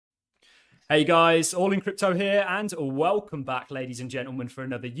Hey guys, All in Crypto here, and welcome back, ladies and gentlemen, for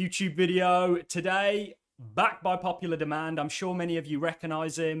another YouTube video. Today, back by popular demand, I'm sure many of you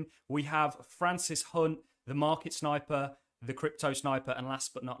recognize him. We have Francis Hunt, the market sniper, the crypto sniper, and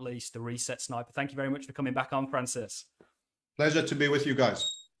last but not least, the reset sniper. Thank you very much for coming back on, Francis. Pleasure to be with you guys.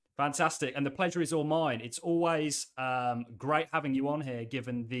 Fantastic. And the pleasure is all mine. It's always great having you on here,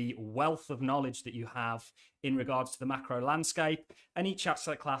 given the wealth of knowledge that you have in regards to the macro landscape and each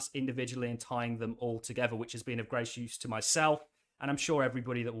asset class individually and tying them all together, which has been of great use to myself. And I'm sure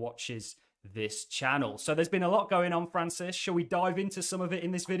everybody that watches this channel. So there's been a lot going on, Francis. Shall we dive into some of it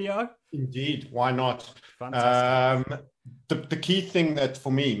in this video? Indeed. Why not? Fantastic. The key thing that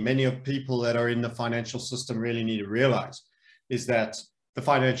for me, many of people that are in the financial system really need to realize is that the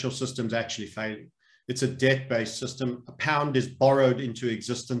financial system is actually failing. It's a debt-based system. A pound is borrowed into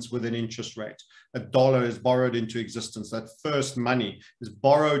existence with an interest rate. A dollar is borrowed into existence. That first money is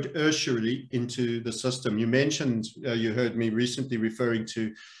borrowed usurally into the system. You mentioned, you heard me recently referring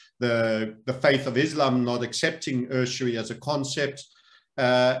to the faith of Islam not accepting usury as a concept.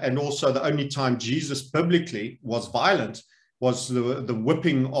 And also the only time Jesus biblically was violent was the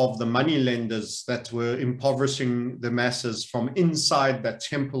whipping of the money lenders that were impoverishing the masses from inside that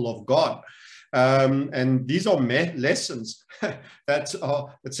temple of God. And these are lessons that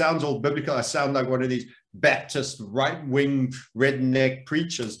are, it sounds all biblical. I sound like one of these Baptist right-wing redneck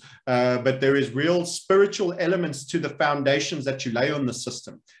preachers, but there is real spiritual elements to the foundations that you lay on the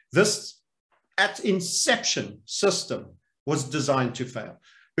system. This, at inception, system was designed to fail.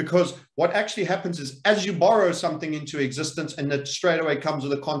 Because what actually happens is as you borrow something into existence and it straight away comes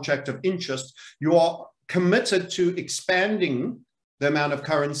with a contract of interest, you are committed to expanding the amount of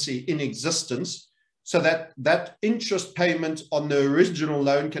currency in existence so that that interest payment on the original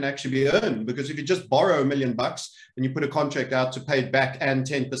loan can actually be earned. Because if you just borrow $1 million and you put a contract out to pay it back and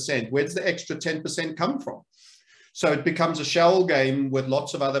 10%, where does the extra 10% come from? So it becomes a shell game with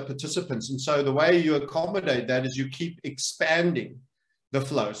lots of other participants. And so the way you accommodate that is you keep expanding the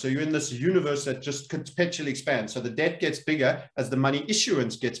flow. So you're in this universe that just perpetually expands. So the debt gets bigger as the money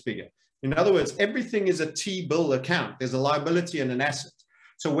issuance gets bigger. In other words, everything is a T-bill account. There's a liability and an asset.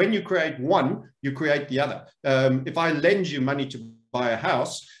 So when you create one, you create the other. If I lend you money to buy a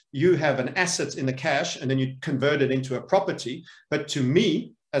house, you have an asset in the cash and then you convert it into a property. But to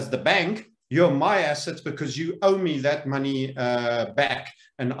me, as the bank, you're my assets because you owe me that money back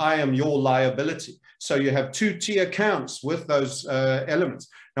and I am your liability. So you have two-tier accounts with those elements.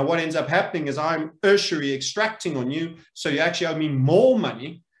 Now, what ends up happening is I'm usury extracting on you. So you actually owe me more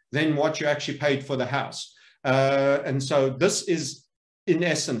money than what you actually paid for the house. And so this is, in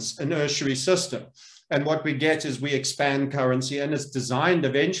essence, an usury system. And what we get is we expand currency, and it's designed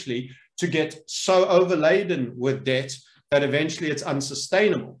eventually to get so overladen with debt that eventually it's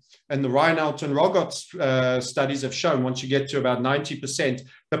unsustainable. And the Reinhardt and Rogoff studies have shown once you get to about 90%,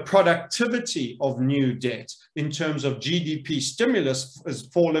 the productivity of new debt in terms of GDP stimulus has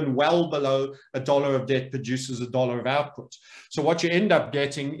fallen well below $1 of debt produces $1 of output. So what you end up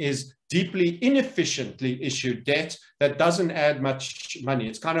getting is deeply inefficiently issued debt that doesn't add much money.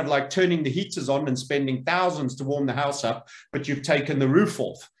 It's kind of like turning the heaters on and spending thousands to warm the house up, but you've taken the roof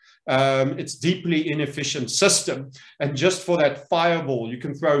off. It's deeply inefficient system. And just for that fireball, you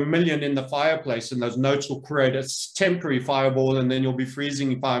can throw $1 million in the fireplace and those notes will create a temporary fireball and then you'll be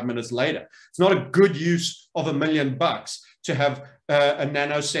freezing 5 minutes later. It's not a good use of $1 million to have a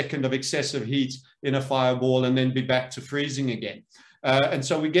nanosecond of excessive heat in a fireball and then be back to freezing again. And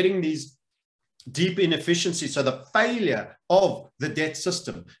so we're getting these deep inefficiencies. So the failure of the debt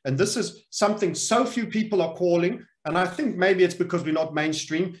system. And this is something so few people are calling. And I think maybe it's because we're not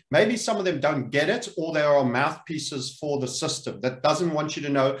mainstream. Maybe some of them don't get it, or they are mouthpieces for the system that doesn't want you to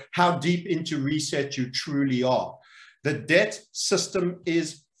know how deep into reset you truly are. The debt system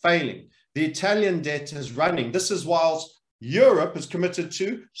is failing. The Italian debt is running. This is whilst Europe is committed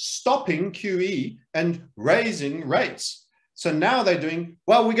to stopping QE and raising rates. So now they're doing,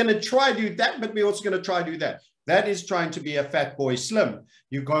 well, we're going to try to do that, but we're also going to try to do that. That is trying to be a fat boy slim.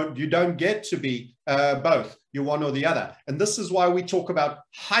 You don't get to be both. You're one or the other. And this is why we talk about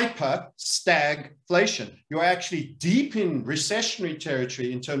hyper stagflation. You're actually deep in recessionary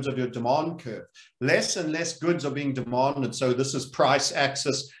territory in terms of your demand curve. Less and less goods are being demanded. So this is price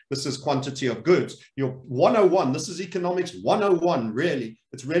access. This is quantity of goods. You're 101. This is economics 101, really.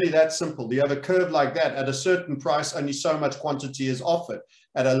 It's really that simple. You have a curve like that. At a certain price, only so much quantity is offered.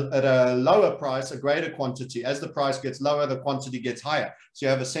 At a lower price, a greater quantity. As the price gets lower, the quantity gets higher. So you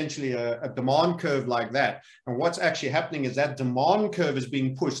have essentially a demand curve like that. And what's actually happening is that demand curve is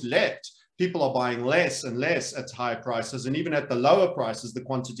being pushed left people are buying less and less at high prices. And even at the lower prices, the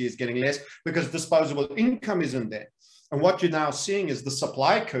quantity is getting less because disposable income isn't there. And what you're now seeing is the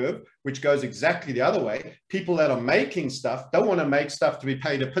supply curve, which goes exactly the other way. People that are making stuff don't want to make stuff to be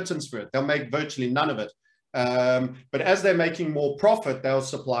paid a pittance for it. They'll make virtually none of it. But as they're making more profit, they'll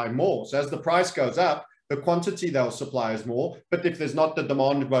supply more. So as the price goes up, the quantity they'll supply is more, but if there's not the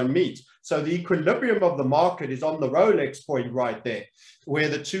demand, it won't meet. So the equilibrium of the market is on the Rolex point right there, where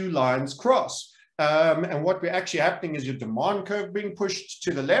the two lines cross. And what we're actually happening is your demand curve being pushed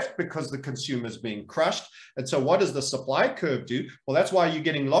to the left because the consumer is being crushed. And so what does the supply curve do? Well, that's why you're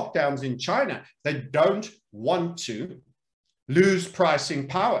getting lockdowns in China. They don't want to lose pricing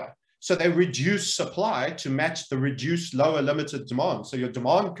power. So they reduce supply to match the reduced lower limited demand. So your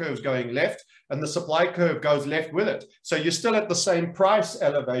demand curve is going left and the supply curve goes left with it. So you're still at the same price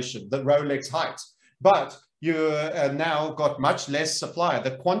elevation, the Rolex height, but you now got much less supply.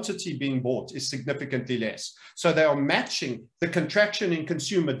 The quantity being bought is significantly less. So they are matching the contraction in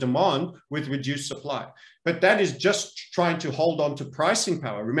consumer demand with reduced supply. But that is just trying to hold on to pricing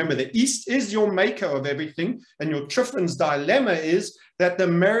power. Remember, the East is your maker of everything. And your Triffin's dilemma is that the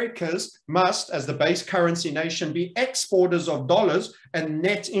Americas must, as the base currency nation, be exporters of dollars and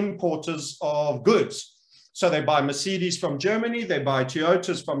net importers of goods. So they buy Mercedes from Germany, they buy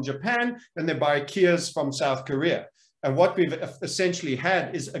Toyotas from Japan, and they buy Kias from South Korea. And what we've essentially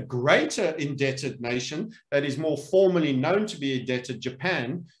had is a greater indebted nation that is more formally known to be indebted,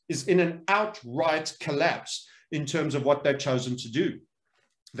 Japan, is in an outright collapse in terms of what they've chosen to do.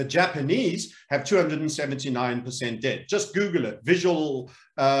 The Japanese have 279% debt. Just Google it, visual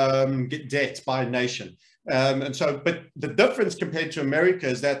debt by nation. But the difference compared to America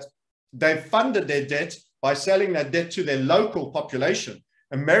is that they've funded their debt by selling that debt to their local population.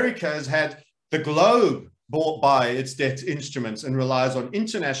 America has had the globe bought by its debt instruments and relies on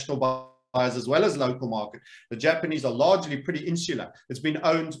international buyers as well as local market. The Japanese are largely pretty insular. It's been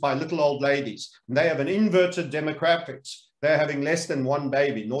owned by little old ladies. And they have an inverted demographics. They're having less than one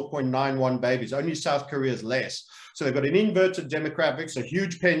baby, 0.91 babies. Only South Korea is less. So they've got an inverted demographics, a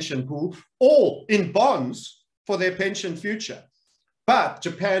huge pension pool, all in bonds for their pension future. But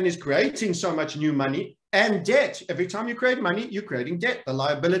Japan is creating so much new money and debt. Every time you create money, you're creating debt, the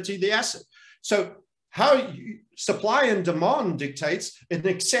liability, the asset. So supply and demand dictates an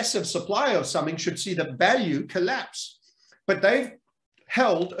excessive supply of something should see the value collapse. But they've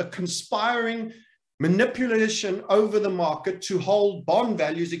held a conspiring manipulation over the market to hold bond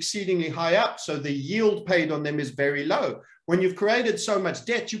values exceedingly high up. So the yield paid on them is very low. When you've created so much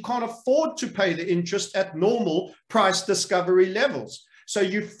debt, you can't afford to pay the interest at normal price discovery levels. So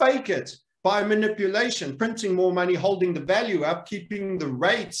you fake it by manipulation, printing more money, holding the value up, keeping the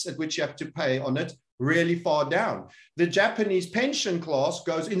rates at which you have to pay on it really far down. The Japanese pension class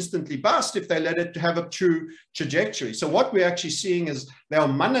goes instantly bust if they let it have a true trajectory. So what we're actually seeing is they are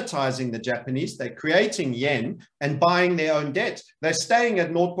monetizing the Japanese, they're creating yen and buying their own debt. They're staying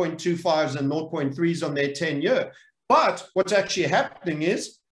at 0.25s and 0.3s on their 10-year. But what's actually happening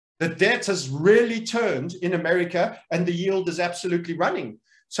is the debt has really turned in America and the yield is absolutely running.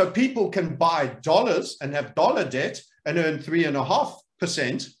 So people can buy dollars and have dollar debt and earn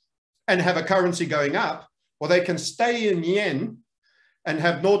 3.5% and have a currency going up, or they can stay in yen and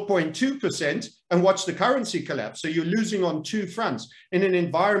have 0.2% and watch the currency collapse. So you're losing on two fronts in an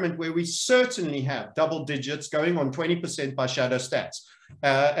environment where we certainly have double digits going on 20% by shadow stats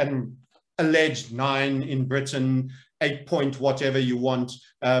and alleged 9 in Britain, 8 point whatever you want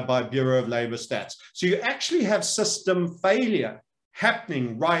by Bureau of Labor stats. So you actually have system failure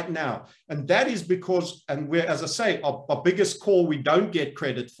happening right now. And that is because, and we're, as I say, our biggest call we don't get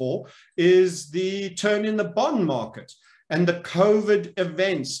credit for is the turn in the bond market. And the COVID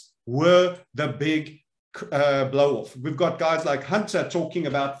events were the big blow-off. We've got guys like Hunter talking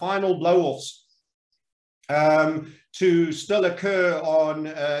about final blow-offs to still occur on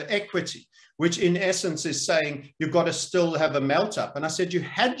equity, which in essence is saying you've got to still have a melt-up. And I said, you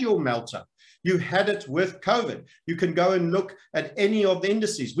had your melt-up. You had it with COVID. You can go and look at any of the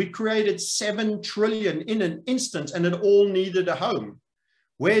indices. We created 7 trillion in an instant and it all needed a home.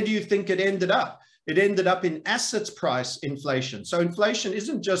 Where do you think it ended up? It ended up in assets price inflation. So inflation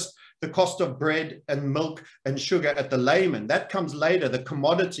isn't just the cost of bread and milk and sugar at the layman. That comes later. The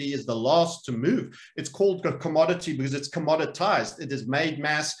commodity is the last to move. It's called a commodity because it's commoditized. It is made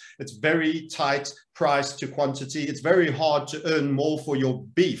mass. It's very tight price to quantity. It's very hard to earn more for your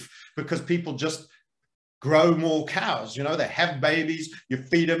beef because people just grow more cows. You know, they have babies, you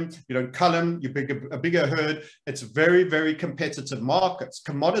feed them, you don't cull them, you pick a bigger herd. It's very, very competitive markets.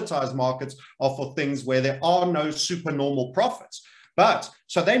 Commoditized markets are for things where there are no supernormal profits. But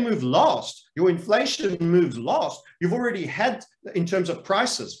so they move last. Your inflation moves last. You've already had, in terms of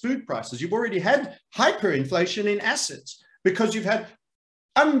prices, food prices, you've already had hyperinflation in assets because you've had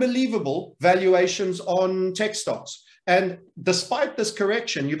unbelievable valuations on tech stocks. And despite this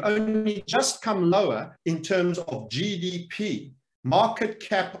correction, you've only just come lower in terms of GDP. Market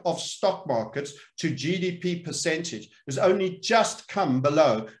cap of stock markets to GDP percentage has only just come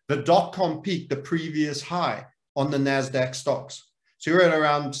below the dot-com peak, the previous high on the NASDAQ stocks. So you're at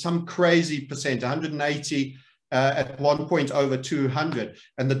around some crazy percent, 180 at one point over 200.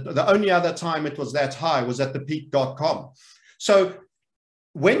 And the only other time it was that high was at the peak.com. So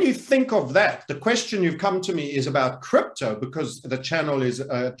when you think of that, the question you've come to me is about crypto, because the channel is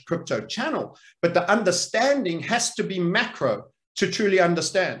a crypto channel, but the understanding has to be macro to truly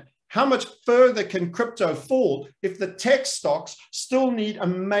understand how much further can crypto fall if the tech stocks still need a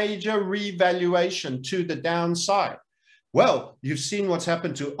major revaluation to the downside. Well, you've seen what's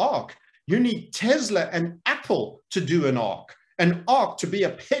happened to ARK. You need Tesla and Apple to do an ARK to be a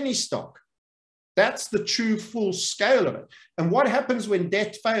penny stock. That's the true full scale of it. And what happens when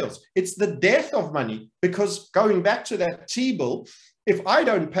debt fails? It's the death of money, because going back to that T-bill, if I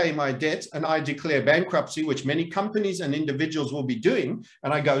don't pay my debt and I declare bankruptcy, which many companies and individuals will be doing,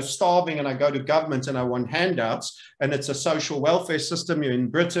 and I go starving and I go to government and I want handouts, and it's a social welfare system, you're in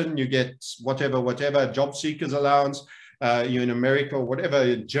Britain, you get whatever, job seekers allowance, you're in America or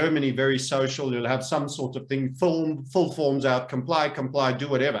whatever, Germany, very social, you'll have some sort of thing, full forms out, comply, do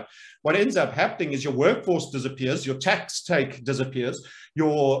whatever. What ends up happening is your workforce disappears, your tax take disappears,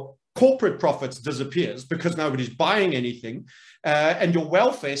 your corporate profits disappears because nobody's buying anything, and your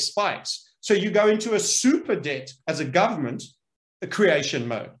welfare spikes. So you go into a super debt as a government, a creation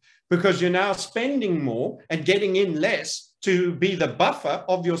mode, because you're now spending more and getting in less to be the buffer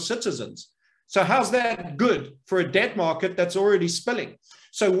of your citizens. So how's that good for a debt market that's already spilling?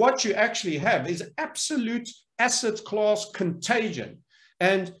 So what you actually have is absolute asset class contagion.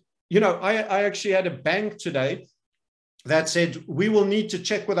 And, you know, I actually had a bank today that said, we will need to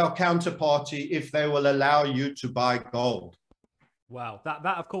check with our counterparty if they will allow you to buy gold. Wow. That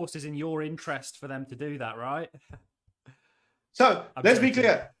of course, is in your interest for them to do that, right? So let's be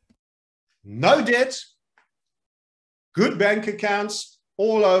clear. No debt, good bank accounts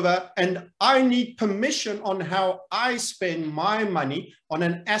all over, and I need permission on how I spend my money on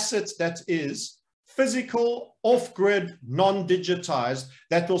an asset that is physical, off-grid, non-digitized,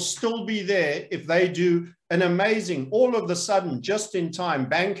 that will still be there if they do an amazing, all of a sudden, just-in-time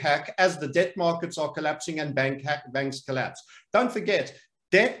bank hack as the debt markets are collapsing and banks collapse. Don't forget,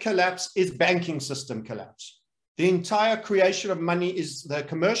 debt collapse is banking system collapse. The entire creation of money is the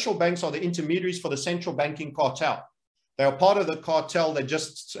commercial banks are the intermediaries for the central banking cartel. They are part of the cartel. They're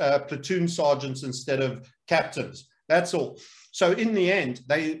just platoon sergeants instead of captains. That's all. So in the end,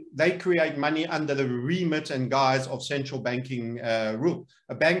 they create money under the remit and guise of central banking rule.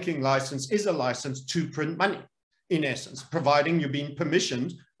 A banking license is a license to print money, in essence, providing you're being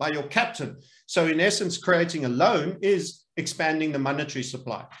permissioned by your captain. So in essence, creating a loan is expanding the monetary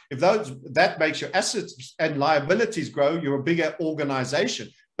supply. If that makes your assets and liabilities grow, you're a bigger organization.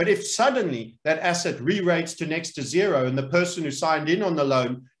 But if suddenly that asset re-rates to next to zero and the person who signed in on the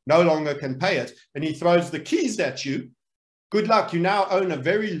loan no longer can pay it, and he throws the keys at you, good luck. You now own a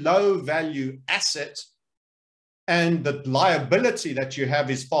very low value asset, and the liability that you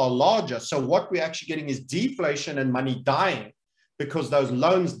have is far larger. So what we're actually getting is deflation and money dying, because those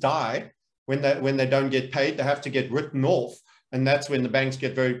loans die when they don't get paid. They have to get written off. And that's when the banks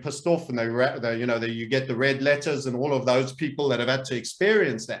get very pissed off, and you get the red letters and all of those people that have had to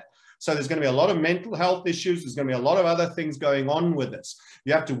experience that. So there's going to be a lot of mental health issues. There's going to be a lot of other things going on with this.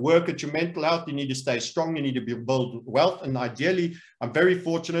 You have to work at your mental health. You need to stay strong. You need to build wealth. And ideally, I'm very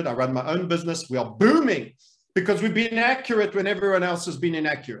fortunate. I run my own business. We are booming because we've been accurate when everyone else has been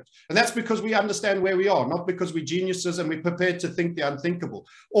inaccurate. And that's because we understand where we are, not because we're geniuses and we're prepared to think the unthinkable.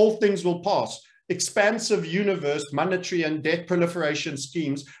 All things will pass. Expansive universe, monetary and debt proliferation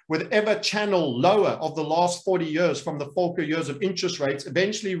schemes with ever channel lower of the last 40 years from the Volcker years of interest rates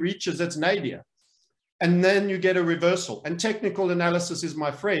eventually reaches its nadir. And then you get a reversal. And technical analysis is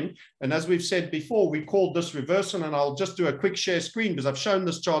my friend. And as we've said before, we called this reversal, and I'll just do a quick share screen because I've shown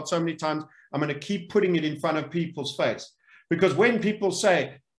this chart so many times. I'm going to keep putting it in front of people's face, because when people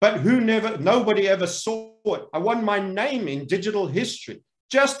say, but nobody ever saw it, I want my name in digital history,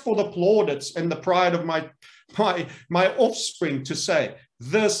 just for the plaudits and the pride of my offspring to say,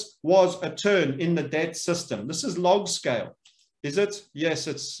 this was a turn in the debt system. This is log scale. Is it? Yes,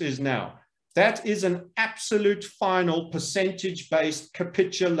 it is now. That is an absolute final percentage-based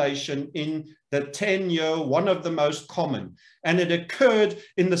capitulation in the 10-year, one of the most common. And it occurred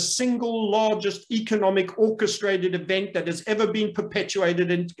in the single largest economic orchestrated event that has ever been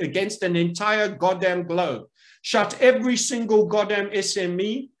perpetuated against an entire goddamn globe. Shut every single goddamn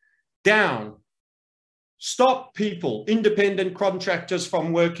SME down. Stop people, independent contractors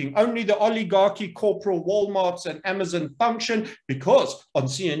from working. Only the oligarchy, corporal Walmarts and Amazon function because on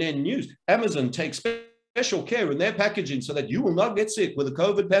CNN News, Amazon takes special care in their packaging so that you will not get sick with the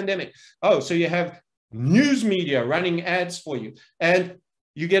COVID pandemic. Oh, so you have news media running ads for you. And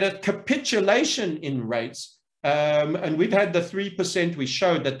you get a capitulation in rates. And we've had the 3%. We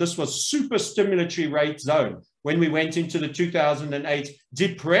showed that this was super stimulatory rate zone. When we went into the 2008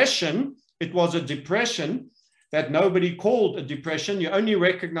 depression, it was a depression that nobody called a depression. You only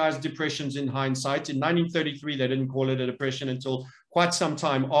recognize depressions in hindsight. In 1933, they didn't call it a depression until quite some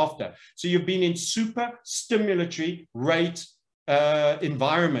time after. So you've been in super stimulatory rate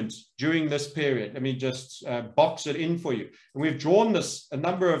environment during this period. Let me just box it in for you. And we've drawn this a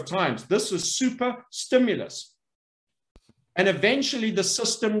number of times. This is super stimulus. And eventually the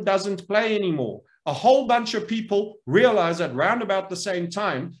system doesn't play anymore. A whole bunch of people realize at round about the same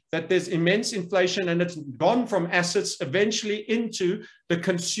time that there's immense inflation and it's gone from assets eventually into the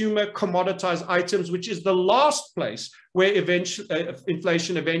consumer commoditized items, which is the last place where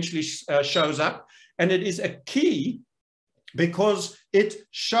inflation eventually shows up. And it is a key because it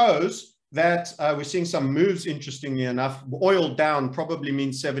shows that we're seeing some moves, interestingly enough. Oil down probably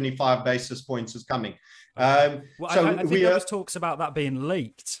means 75 basis points is coming. Well, so I think there was talks about that being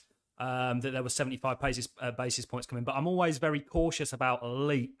leaked. That there were 75 basis points coming, but I'm always very cautious about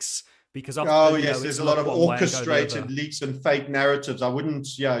leaks because often, there's a lot of orchestrated leaks and fake narratives. I wouldn't,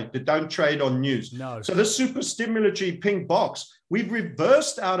 don't trade on news. No. So this super stimulatory pink box, we've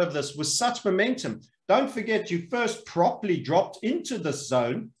reversed out of this with such momentum. Don't forget, you first properly dropped into this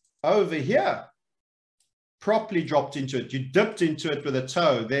zone over here. Properly dropped into it. You dipped into it with a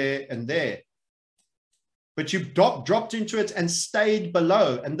toe there and there. But you've dropped into it and stayed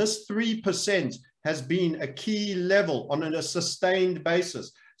below. And this 3% has been a key level on a sustained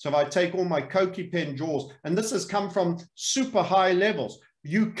basis. So if I take all my Koki pen draws, and this has come from super high levels,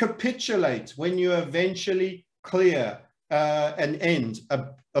 you capitulate when you eventually clear and end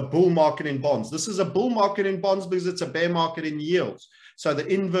a bull market in bonds. This is a bull market in bonds because it's a bear market in yields. So the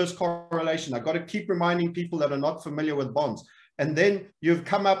inverse correlation, I've got to keep reminding people that are not familiar with bonds. And then you've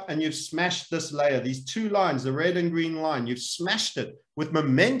come up and you've smashed this layer, these two lines, the red and green line, you've smashed it with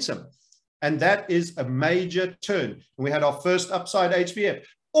momentum. And that is a major turn. And we had our first upside HVF.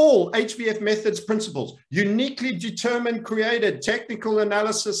 All HVF methods principles, uniquely determined, created technical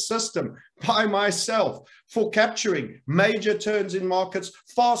analysis system by myself for capturing major turns in markets,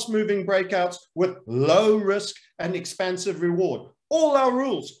 fast moving breakouts with low risk and expansive reward. All our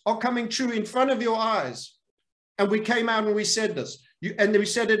rules are coming true in front of your eyes. And we came out and we said this, and we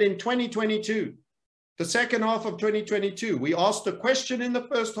said it in 2022, the second half of 2022. We asked a question in the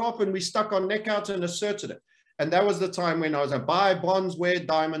first half and we stuck our neck out and asserted it. And that was the time when I was like, buy bonds, wear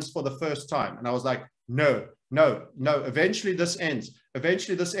diamonds for the first time. And I was like, no, eventually this ends.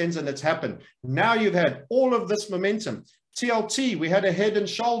 Eventually this ends, and it's happened. Now you've had all of this momentum. TLT, we had a head and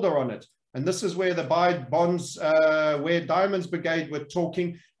shoulder on it. And this is where the buy bonds, wear diamonds brigade were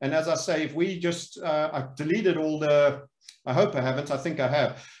talking. And as I say, if we just, I've deleted all the, I hope I haven't, I think I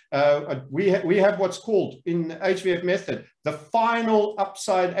have. We have what's called in HVF method, the final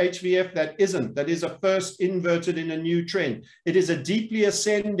upside HVF that is a first inverted in a new trend. It is a deeply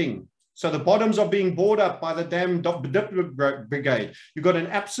ascending. So the bottoms are being bought up by the damn dip brigade. You've got an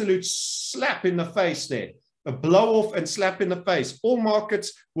absolute slap in the face there. A blow off and slap in the face. All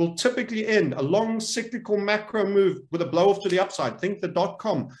markets will typically end a long cyclical macro move with a blow off to the upside. Think the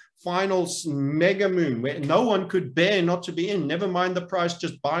 .com final mega moon where no one could bear not to be in. Never mind the price,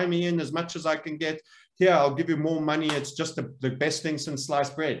 just buy me in as much as I can get. Here, I'll give you more money. It's just the best thing since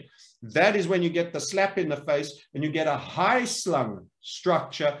sliced bread. That is when you get the slap in the face and you get a high slung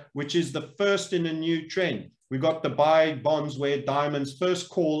structure, which is the first in a new trend. We got the buy bonds, wear diamonds, first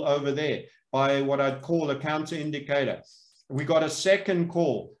call over there by what I'd call a counter indicator. We got a second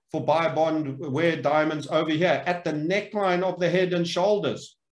call for buy bond, wear diamonds over here at the neckline of the head and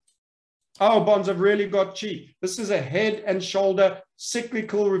shoulders. Our bonds have really got cheap. This is a head and shoulder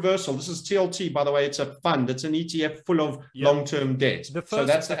cyclical reversal. This is TLT, by the way. It's a fund. It's an ETF full of long-term debt. So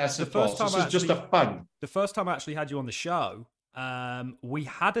that's the asset class. This is just a fund. The first time I actually had you on the show, we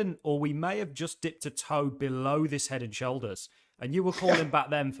hadn't, or we may have just dipped a toe below this head and shoulders. And you were calling back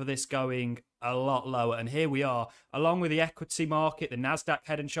then for this going a lot lower. And here we are, along with the equity market, the NASDAQ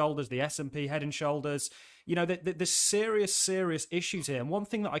head and shoulders, the S&P head and shoulders. You know, there's serious issues here. And one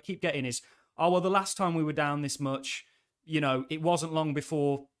thing that I keep getting is, oh, well, the last time we were down this much, you know, it wasn't long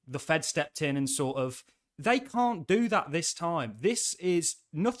before the Fed stepped in and sort of, they can't do that this time. This is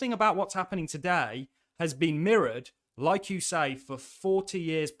nothing about what's happening today has been mirrored, like you say, for 40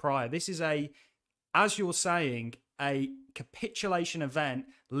 years prior. This is as you're saying, a capitulation event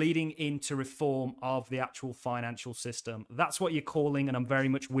leading into reform of the actual financial system. That's what you're calling, and I'm very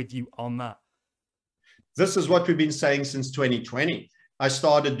much with you on that. This is what we've been saying since 2020. I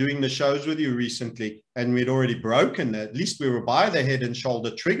started doing the shows with you recently, and we'd already broken that. At least we were by the head and shoulder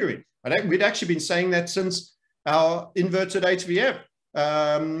triggering. We'd actually been saying that since our inverted HVF,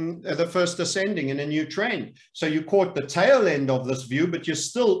 the first ascending in a new trend. So you caught the tail end of this view, but you're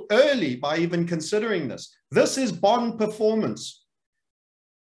still early by even considering this. This is bond performance.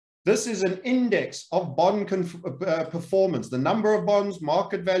 This is an index of bond performance, the number of bonds,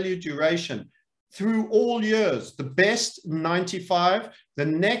 market value, duration. Through all years, the best 95, the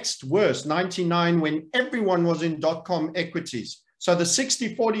next worst 99, when everyone was in .com equities. So the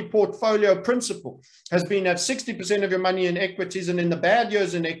 60-40 portfolio principle has been at 60% of your money in equities, and in the bad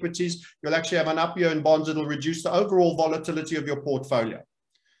years in equities, you'll actually have an up year in bonds. It'll reduce the overall volatility of your portfolio.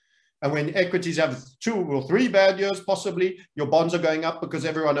 And when equities have 2 or 3 bad years, possibly, your bonds are going up because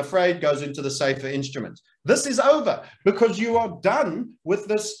everyone afraid goes into the safer instruments. This is over because you are done with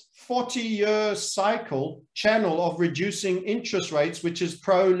this 40-year cycle channel of reducing interest rates, which is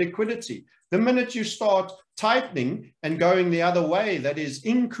pro-liquidity. The minute you start tightening and going the other way, that is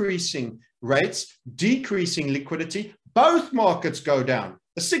increasing rates, decreasing liquidity, both markets go down.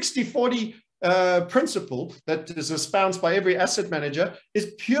 The 60-40 principle that is espoused by every asset manager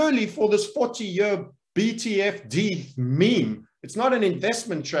is purely for this 40-year BTFD meme. It's not an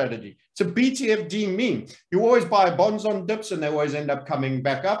investment strategy. It's a BTFD meme. You always buy bonds on dips and they always end up coming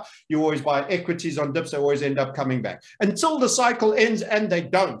back up. You always buy equities on dips, they always end up coming back. Until the cycle ends, and they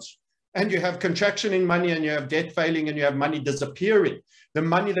don't. And you have contraction in money, and you have debt failing, and you have money disappearing. The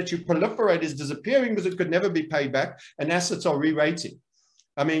money that you proliferate is disappearing because it could never be paid back, and assets are re-rating.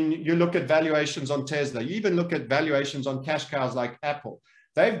 I mean, you look at valuations on Tesla, you even look at valuations on cash cows like Apple.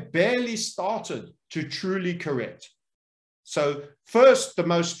 They've barely started to truly correct. So first, the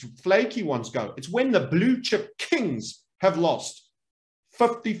most flaky ones go. It's when the blue chip kings have lost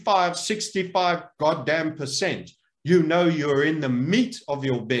 55, 65 goddamn %. You know you're in the meat of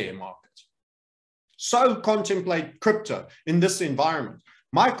your bear market. So contemplate crypto in this environment.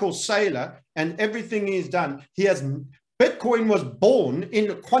 Michael Saylor and everything he's done, Bitcoin was born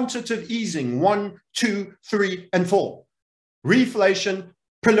in quantitative easing 1, 2, 3, and 4. Reflation,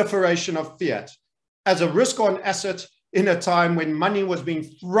 proliferation of fiat as a risk on asset in a time when money was being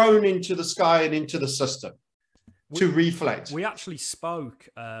thrown into the sky and into the system to reflate. We actually spoke,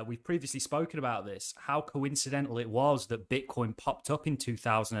 we've previously spoken about this, how coincidental it was that Bitcoin popped up in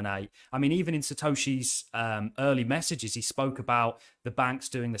 2008. I mean, even in Satoshi's early messages, he spoke about the banks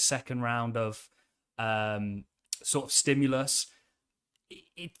doing the second round of sort of stimulus.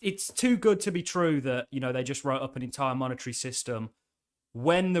 It's too good to be true that, you know, they just wrote up an entire monetary system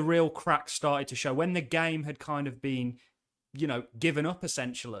when the real cracks started to show, when the game had kind of been, you know, given up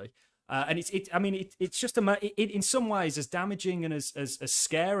essentially. And it's just in some ways, as damaging and as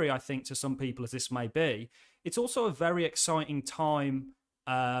scary, I think, to some people as this may be, it's also a very exciting time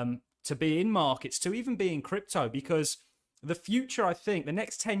to be in markets, to even be in crypto, because the future, I think, the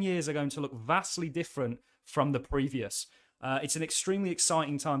next 10 years are going to look vastly different from the previous. It's an extremely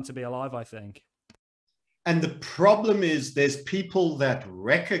exciting time to be alive, I think. And the problem is there's people that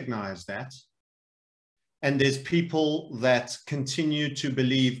recognize that. And there's people that continue to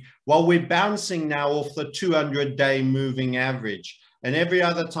believe, well, we're bouncing now off the 200-day moving average. And every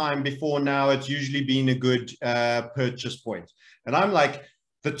other time before now, it's usually been a good purchase point. And I'm like,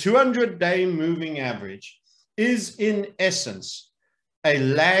 the 200-day moving average is in essence a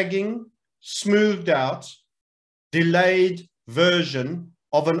lagging, smoothed out, delayed version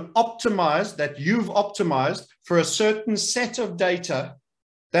of an optimized, that you've optimized for a certain set of data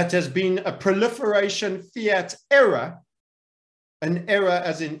that has been a proliferation fiat error, an error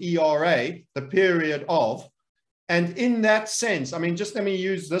as in ERA, the period of. And in that sense, I mean, just let me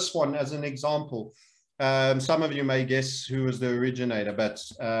use this one as an example. Some of you may guess who was the originator, but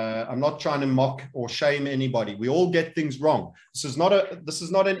I'm not trying to mock or shame anybody. We all get things wrong. This is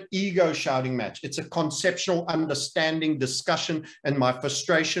not an ego shouting match. It's a conceptual understanding, discussion, and my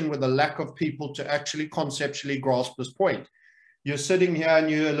frustration with the lack of people to actually conceptually grasp this point. you're sitting here and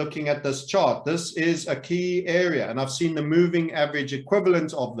you're looking at this chart. This is a key area. And I've seen the moving average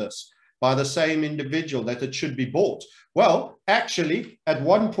equivalent of this by the same individual that it should be bought. Well, actually, at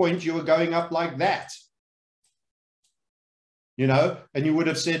one point, you were going up like that. You know, and you would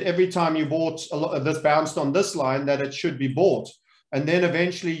have said every time you bought a lot of this bounced on this line that it should be bought. And then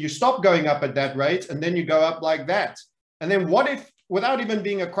eventually you stop going up at that rate and then you go up like that. And then what if, without even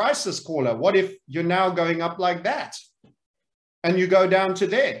being a crisis caller, what if you're now going up like that and you go down to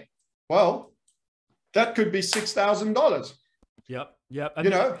there? Well, that could be $6,000. Yep. Yep. And,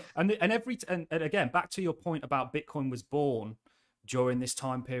 you know, and again, back to your point about Bitcoin was born during this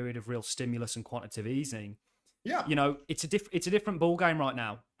time period of real stimulus and quantitative easing. Yeah, you know, it's a different ball game right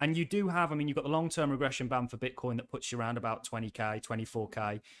now. And you do have, I mean, you've got the long-term regression band for Bitcoin that puts you around about 20K,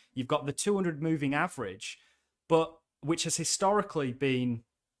 24K. You've got the 200 moving average, but which has historically been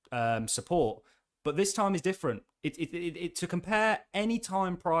support. But this time is different. To compare any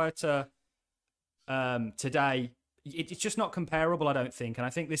time prior to today, it's just not comparable, I don't think. And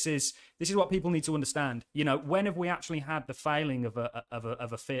I think this is what people need to understand. You know, when have we actually had the failing of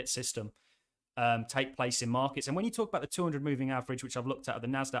a fiat system take place in markets? And when you talk about the 200 moving average, which I've looked at the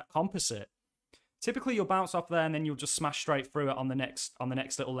Nasdaq Composite, typically you'll bounce off there and then you'll just smash straight through it on the next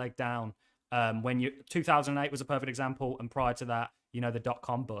little leg down. 2008 was a perfect example, and prior to that, you know, the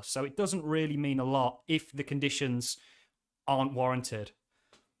 .com bust. So it doesn't really mean a lot if the conditions aren't warranted.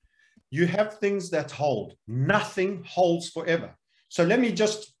 You have things that hold. Nothing holds forever. So let me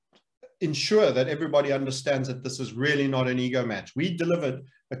just ensure that everybody understands that this is really not an ego match. We delivered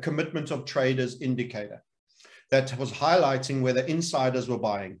a commitment of traders indicator that was highlighting where the insiders were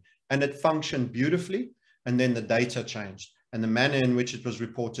buying, and it functioned beautifully. And then the data changed and the manner in which it was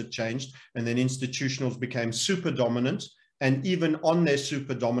reported changed. And then institutionals became super dominant. And even on their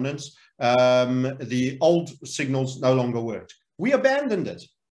super dominance, the old signals no longer worked. We abandoned it.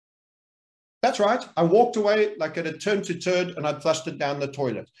 That's right. I walked away like it had turned to turd and I'd flushed it down the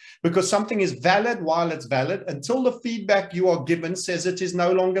toilet, because something is valid while it's valid until the feedback you are given says it is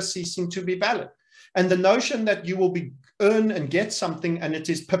no longer ceasing to be valid. And the notion that you will earn and get something and it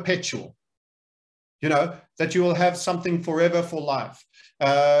is perpetual, you know, that you will have something forever for life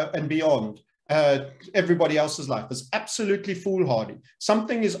and beyond. Everybody else's life is absolutely foolhardy.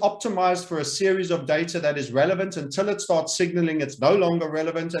 Something is optimized for a series of data that is relevant until it starts signaling it's no longer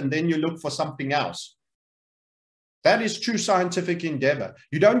relevant, and then you look for something else. That is true scientific endeavor.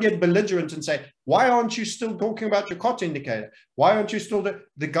 You don't get belligerent and say, why aren't you still talking about your COT indicator? Why aren't you still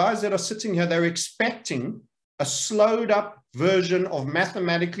the guys that are sitting here, they're expecting a slowed up version of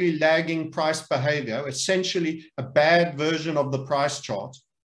mathematically lagging price behavior, essentially a bad version of the price chart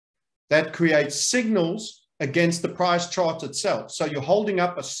that creates signals against the price chart itself. So you're holding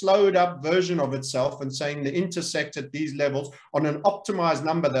up a slowed up version of itself and saying the intersect at these levels on an optimized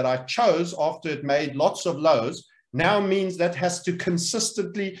number that I chose after it made lots of lows now means that has to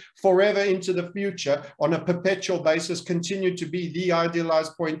consistently forever into the future on a perpetual basis continue to be the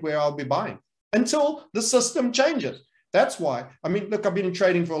idealized point where I'll be buying until the system changes. That's why, I mean, look, I've been in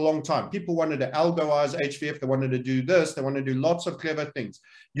trading for a long time. People wanted to algoize HVF. They wanted to do this. They want to do lots of clever things.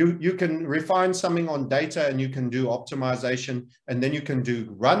 You can refine something on data and you can do optimization, and then you can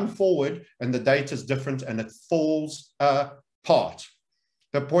do run forward and the data is different and it falls apart.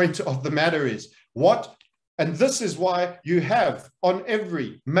 The point of the matter is and this is why you have on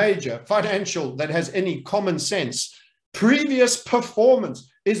every major financial that has any common sense, previous performance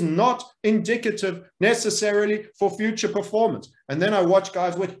is not indicative necessarily for future performance. And then I watch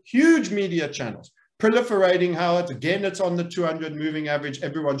guys with huge media channels proliferating how it's on the 200 moving average.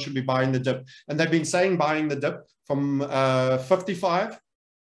 Everyone should be buying the dip. And they've been saying buying the dip from 55,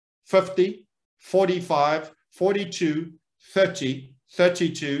 50, 45, 42, 30,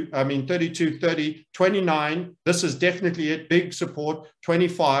 32, 30, 29. This is definitely it. Big support,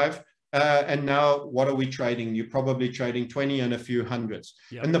 25. And now what are we trading? You're probably trading 20 and a few hundreds.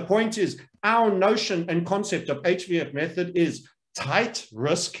 Yep. And the point is, our notion and concept of HVF method is tight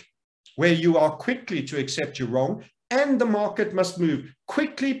risk, where you are quickly to accept you're wrong, and the market must move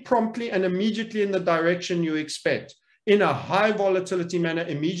quickly, promptly, and immediately in the direction you expect, in a high volatility manner,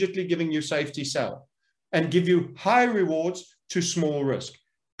 immediately giving you safety sell, and give you high rewards to small risk.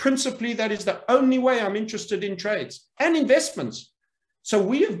 Principally, that is the only way I'm interested in trades and investments. So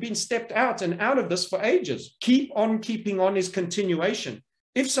we have been stepped out and out of this for ages. Keep on keeping on is continuation.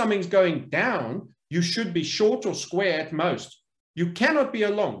 If something's going down, you should be short or square at most. You cannot be a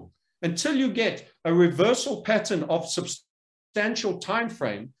long until you get a reversal pattern of substantial time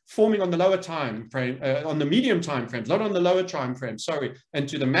frame forming on the lower time frame, on the medium time frames, not on the lower time frame, sorry, and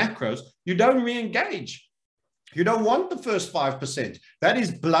to the macros. You don't re-engage. You don't want the first 5%. That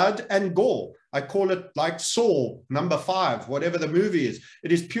is blood and gore. I call it like Saw, number 5, whatever the movie is.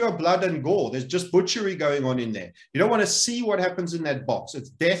 It is pure blood and gore. There's just butchery going on in there. You don't want to see what happens in that box. It's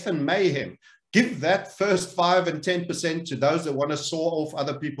death and mayhem. Give that first 5 and 10% to those that want to saw off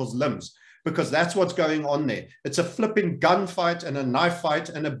other people's limbs, because that's what's going on there. It's a flipping gunfight and a knife fight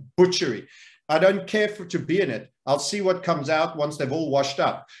and a butchery. I don't care to be in it. I'll see what comes out once they've all washed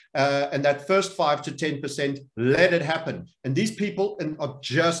up. And that first 5 to 10%, let it happen. And these people are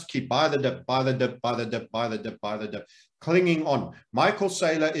just keep buy the dip, buy the dip, buy the dip, buy the dip, buy the dip, clinging on. Michael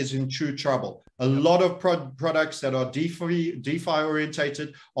Saylor is in true trouble. A lot of products that are DeFi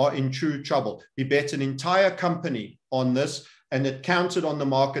orientated are in true trouble. He bet an entire company on this, and it counted on the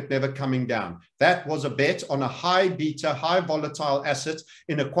market never coming down. That was a bet on a high beta, high volatile asset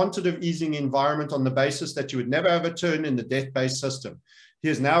in a quantitative easing environment on the basis that you would never have a turn in the debt-based system. He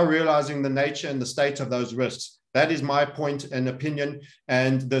is now realizing the nature and the state of those risks. That is my point and opinion.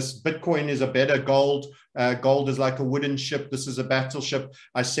 And this Bitcoin is a better gold. Gold is like a wooden ship. This is a battleship.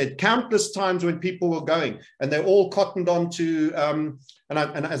 I said countless times when people were going and they all cottoned on to, and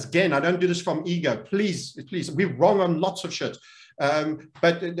again, I don't do this from ego. Please, we're wrong on lots of shit.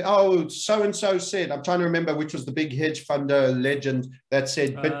 But oh, so-and-so said, I'm trying to remember which was the big hedge funder legend that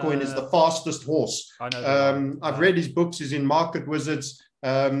said Bitcoin is the fastest horse. I know I've read his books. He's in Market Wizards.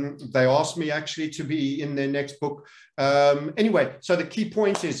 They asked me actually to be in their next book. Anyway, so the key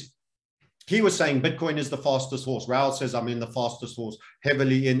point is, he was saying Bitcoin is the fastest horse. Raul says I'm in the fastest horse,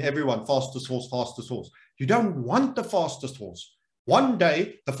 heavily in everyone, fastest horse, fastest horse. You don't want the fastest horse. One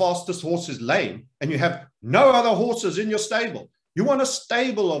day, the fastest horse is lame and you have no other horses in your stable. You want a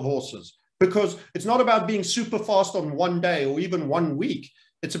stable of horses, because it's not about being super fast on one day or even 1 week.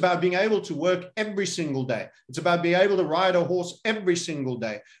 It's about being able to work every single day. It's about being able to ride a horse every single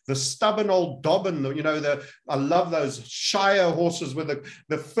day. The stubborn old Dobbin, you know, I love those Shire horses with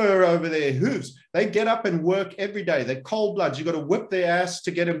the fur over their hooves. They get up and work every day. They're cold bloods. You've got to whip their ass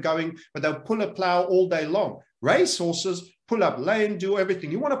to get them going, but they'll pull a plow all day long. Race horses pull up lane, do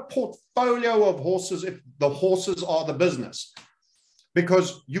everything. You want a portfolio of horses if the horses are the business,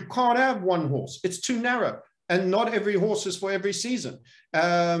 because you can't have one horse. It's too narrow. And not every horse is for every season.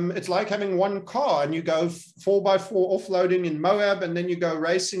 It's like having one car and you go 4x4 offloading in Moab, and then you go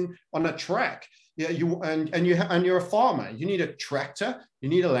racing on a track. Yeah, you're a farmer. You need a tractor, you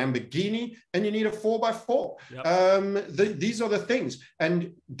need a Lamborghini, and you need a 4x4. Yep. These are the things.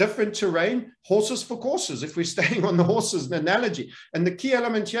 And different terrain, horses for courses, if we're staying on the horses analogy. And the key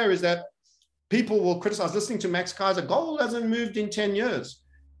element here is that people will criticize, listening to Max Kaiser, gold hasn't moved in 10 years.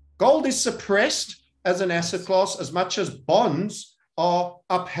 Gold is suppressed as an asset class as much as bonds are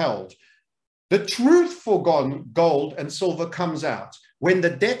upheld. The truth for gold and silver comes out when the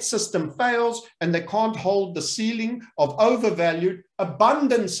debt system fails and they can't hold the ceiling of overvalued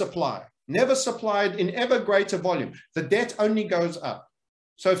abundant supply, never supplied in ever greater volume. The debt only goes up.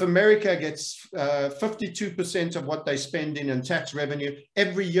 So if America gets 52% of what they spend in tax revenue,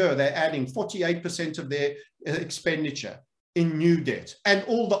 every year they're adding 48% of their expenditure in new debt, and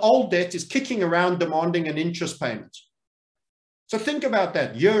all the old debt is kicking around demanding an interest payment. So think about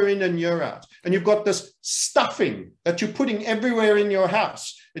that year in and year out. And you've got this stuffing that you're putting everywhere in your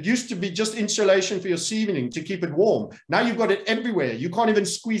house. It used to be just insulation for your ceiling to keep it warm. Now you've got it everywhere. You can't even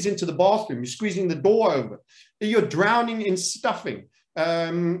squeeze into the bathroom. You're squeezing the door over. You're drowning in stuffing.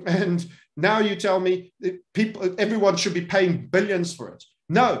 And now you tell me that everyone should be paying billions for it.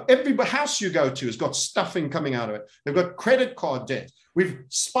 No, every house you go to has got stuffing coming out of it. They've got credit card debt. We've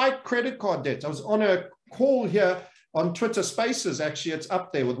spiked credit card debt. I was on a call here on Twitter Spaces, actually, it's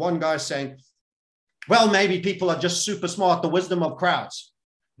up there, with one guy saying, well, maybe people are just super smart, the wisdom of crowds.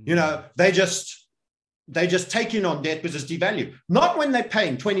 You know, they just take in on debt because it's devalued. Not when they're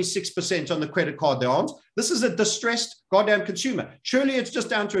paying 26% on the credit card they aren't. This is a distressed goddamn consumer. Surely it's just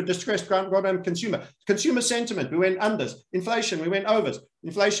down to a distressed goddamn consumer. Consumer sentiment, we went unders. Inflation, we went overs.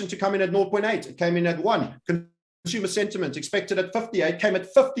 Inflation to come in at 0.8, it came in at 1. Consumer sentiment expected at 58, came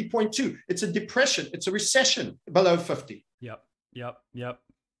at 50.2. It's a depression. It's a recession below 50. Yep.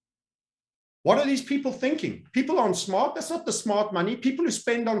 What are these people thinking? People aren't smart. That's not the smart money. People who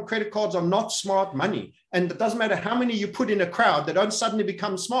spend on credit cards are not smart money. And it doesn't matter how many you put in a crowd, they don't suddenly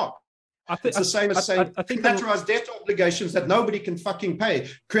become smart. It's the same as saying, collateralized debt obligations that nobody can fucking pay.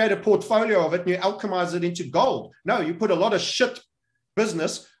 Create a portfolio of it and you alchemize it into gold. No, you put a lot of shit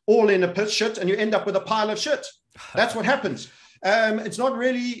business all in a pit shit and you end up with a pile of shit. That's what happens. It's not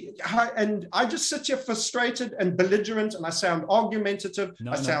really, and I just sit here frustrated and belligerent, and I sound argumentative,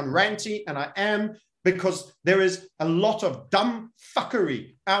 I sound ranty, and I am, because there is a lot of dumb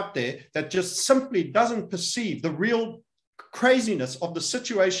fuckery out there that just simply doesn't perceive the real craziness of the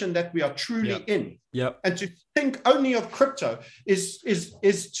situation that we are truly in. And to think only of crypto is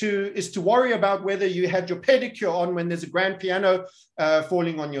to worry about whether you had your pedicure on when there's a grand piano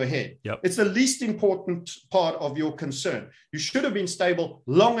falling on your head. It's the least important part of your concern. You should have been stable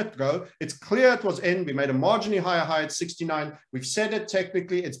long ago. It's clear it was in. We made a marginally higher high at 69. We've said it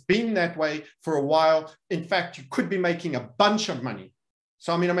technically. It's been that way for a while. In fact, you could be making a bunch of money.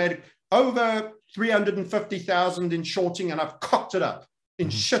 So, I mean, I made over 350,000 in shorting, and I've cocked it up in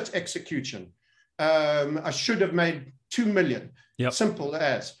shit execution. I should have made 2 million. Simple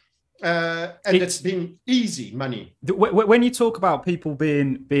as. And it's been easy money. When you talk about people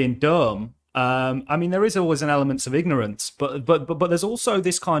being dumb, I mean, there is always an element of ignorance, but there's also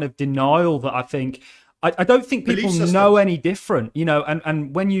this kind of denial that I think I don't think people know any different, you know.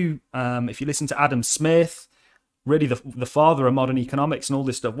 And when you if you listen to Adam Smith, really the father of modern economics and all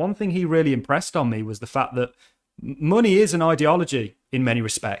this stuff, one thing he really impressed on me was the fact that money is an ideology in many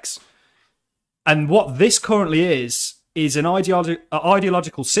respects. And what this currently is an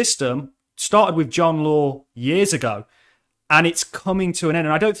ideological system started with John Law years ago, and it's coming to an end.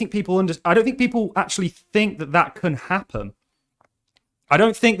 And I don't think people actually think that that can happen. I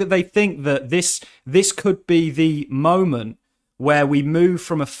don't think that they think that this could be the moment where we move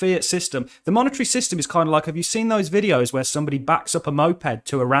from a fiat system. The monetary system is kind of like, have you seen those videos where somebody backs up a moped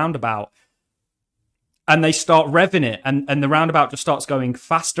to a roundabout and they start revving it, and the roundabout just starts going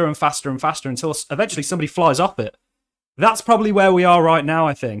faster and faster and faster until eventually somebody flies off it? That's probably where we are right now,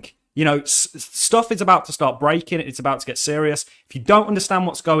 I think. You know, stuff is about to start breaking. It's about to get serious. If you don't understand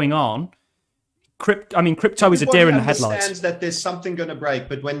what's going on, crypto is a deer in the headlights. Everybody understands that there's something going to break,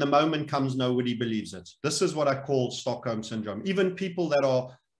 but when the moment comes, nobody believes it. This is what I call Stockholm Syndrome. Even people that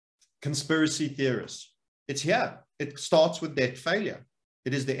are conspiracy theorists, it's here. It starts with debt failure.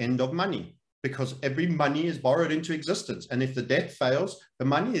 It is the end of money, because every money is borrowed into existence. And if the debt fails, the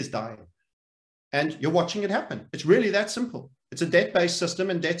money is dying. And you're watching it happen. It's really that simple. It's a debt-based system,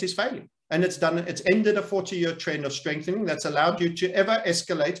 and debt is failing. And it's ended a 40-year trend of strengthening that's allowed you to ever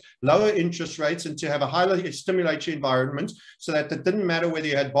escalate lower interest rates and to have a highly stimulatory environment, so that it didn't matter whether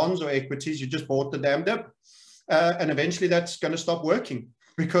you had bonds or equities, you just bought the damn dip. And eventually that's going to stop working,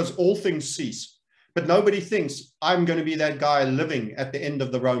 because all things cease. But nobody thinks, I'm going to be that guy living at the end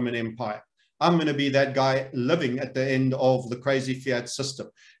of the Roman Empire. I'm going to be that guy living at the end of the crazy fiat system.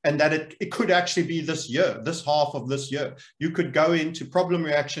 And that it could actually be this year, this half of this year. You could go into problem,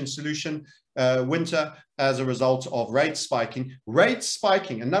 reaction, solution, winter as a result of rates spiking. Rates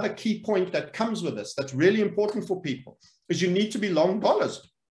spiking, another key point that comes with this, that's really important for people, is you need to be long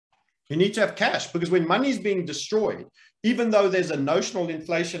dollars. You need to have cash, because when money is being destroyed, even though there's a notional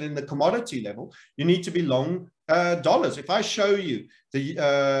inflation in the commodity level, you need to be long dollars. If I show you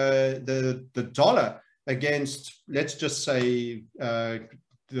the dollar against, let's just say,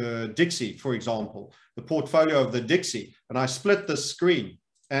 the Dixie, for example, the portfolio of the Dixie, and I split the screen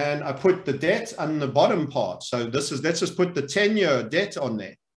and I put the debt on the bottom part. So this is, let's just put the 10-year debt on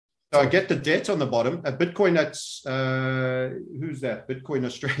there. So I get the debt on the bottom. A Bitcoin, that's, who's that? Bitcoin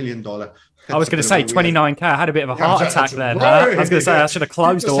Australian dollar. I was going to say 29K. I had a bit of a heart attack then. Huh? I was going to say I should have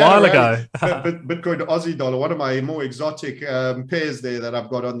closed a while ago. Bitcoin to Aussie dollar, one of my more exotic pairs there that I've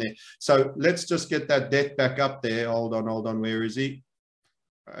got on there. So let's just get that debt back up there. Hold on. Where is he?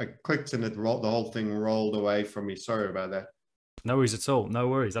 I clicked and the whole thing rolled away from me. Sorry about that. No worries at all. No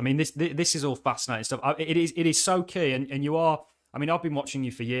worries. I mean, this is all fascinating stuff. It is so key, and you are. I mean, I've been watching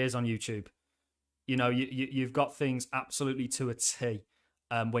you for years on YouTube. You know, you've got things absolutely to a T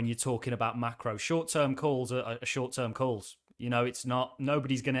when you're talking about macro. Short-term calls are short-term calls. You know, it's not,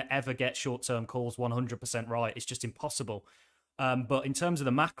 nobody's going to ever get short-term calls 100% right. It's just impossible. But in terms of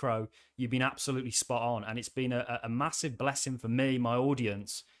the macro, you've been absolutely spot on. And it's been a massive blessing for me, my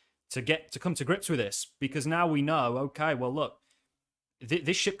audience, to come to grips with this. Because now we know, okay, well, look,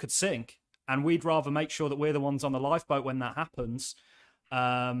 this ship could sink. And we'd rather make sure that we're the ones on the lifeboat when that happens.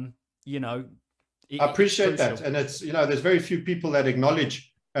 You know, I appreciate that. And it's, you know, there's very few people that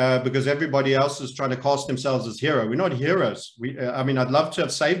acknowledge because everybody else is trying to cast themselves as hero. We're not heroes. I mean, I'd love to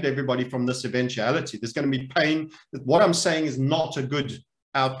have saved everybody from this eventuality. There's going to be pain. What I'm saying is not a good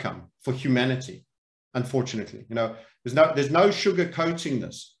outcome for humanity, unfortunately. You know, there's no sugarcoating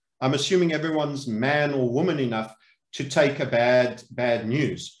this. I'm assuming everyone's man or woman enough to take a bad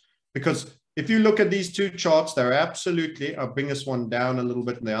news. Because if you look at these two charts, they're absolutely, I'll bring this one down a little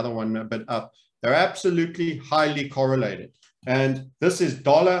bit and the other one a bit up. They're absolutely highly correlated. And this is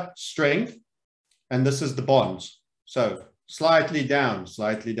dollar strength, and this is the bonds. So slightly down,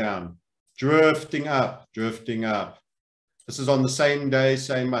 drifting up, drifting up. This is on the same day,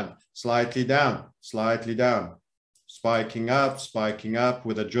 same month, slightly down, spiking up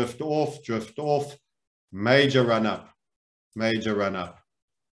with a drift off, major run up,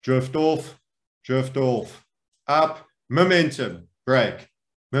 drift off, up, momentum break.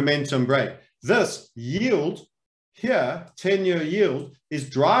 This yield here, 10-year yield, is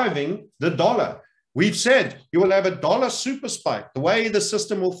driving the dollar. We've said you will have a dollar super spike. The way the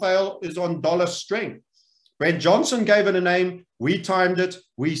system will fail is on dollar strength. Brett Johnson gave it a name. We timed it.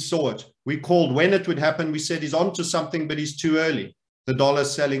 We saw it. We called when it would happen. We said he's onto something, but he's too early. The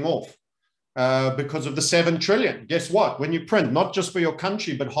dollar's selling off because of the 7 trillion. Guess what? When you print, not just for your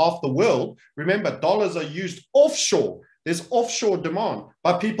country, but half the world, remember, dollars are used offshore. There's offshore demand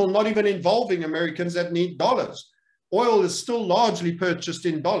by people not even involving Americans that need dollars. Oil is still largely purchased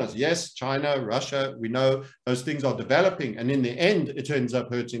in dollars. Yes, China, Russia, we know those things are developing. And in the end, it ends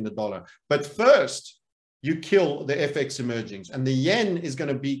up hurting the dollar. But first, you kill the FX emergings. And the yen is going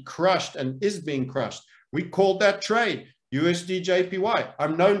to be crushed and is being crushed. We called that trade, USD JPY.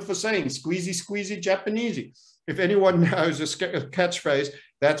 I'm known for saying squeezy, squeezy, Japanesey. If anyone knows a catchphrase,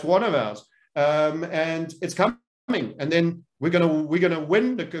 that's one of ours. And it's coming. And then we're gonna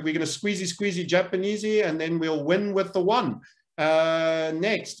win. We're gonna squeezy Japanesey, and then we'll win with the one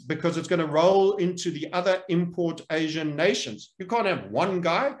next, because it's going to roll into the other import Asian nations. You can't have one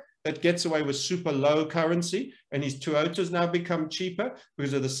guy that gets away with super low currency, and his Toyotas now become cheaper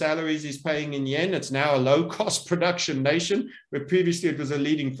because of the salaries he's paying in yen. It's now a low-cost production nation, where previously it was a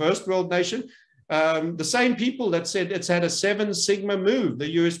leading first world nation. The same people that said it's had a 7 sigma move,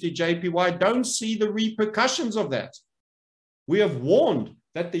 the USD JPY, don't see the repercussions of that. We have warned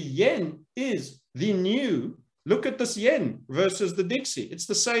that the yen is the new, look at this yen versus the Dixie. It's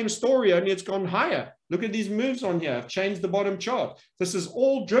the same story, only it's gone higher. Look at these moves on here. I've changed the bottom chart. This is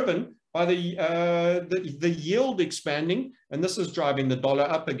all driven by the yield expanding, and this is driving the dollar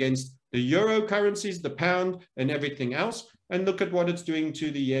up against the euro currencies, the pound, and everything else. And look at what it's doing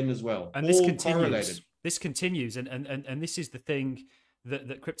to the yen as well. And this continues. Correlated. This continues, and this is the thing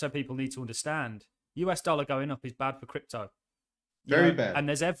that crypto people need to understand. US dollar going up is bad for crypto. Very bad. And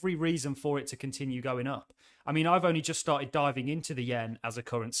there's every reason for it to continue going up. I mean, I've only just started diving into the yen as a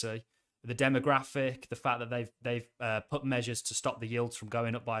currency. The demographic, the fact that they've put measures to stop the yields from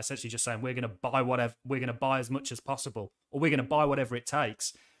going up by essentially just saying we're going to buy whatever, we're going to buy as much as possible, or we're going to buy whatever it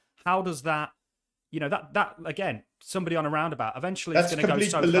takes. How does that, that again, somebody on a roundabout, eventually it's going to go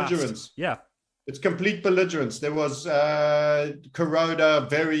so fast. Yeah. It's complete belligerence. There was Kuroda,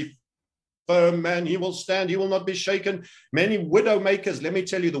 very firm man. He will stand. He will not be shaken. Many widow makers. Let me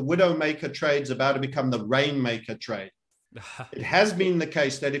tell you, the widow maker trade's about to become the rainmaker trade. It has been the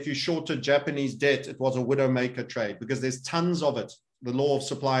case that if you shorted Japanese debt, it was a widow maker trade because there's tons of it, the law of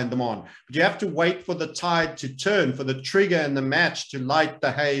supply and demand. But you have to wait for the tide to turn, for the trigger and the match to light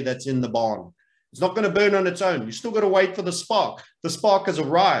the hay that's in the barn. It's not going to burn on its own. You still got to wait for the spark. The spark has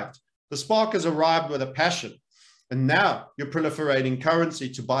arrived. The spark has arrived with a passion. And now you're proliferating currency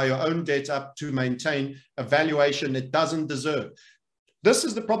to buy your own debt up to maintain a valuation it doesn't deserve. This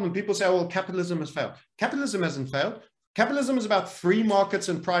is the problem. People say, oh, well, capitalism has failed. Capitalism hasn't failed. Capitalism is about free markets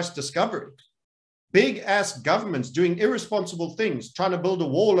and price discovery. Big ass governments doing irresponsible things, trying to build a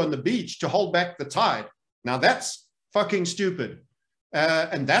wall on the beach to hold back the tide. Now that's fucking stupid.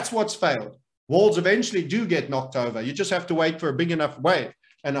 And that's what's failed. Walls eventually do get knocked over. You just have to wait for a big enough wave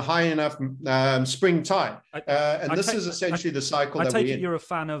and a high enough spring tide. And this is essentially the cycle that we're in. I take it you're a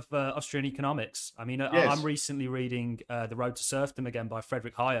fan of Austrian economics. I mean, yes. I'm recently reading The Road to Serfdom again by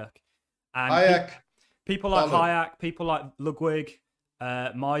Friedrich Hayek. And Hayek. People like Hayek, people like Ludwig,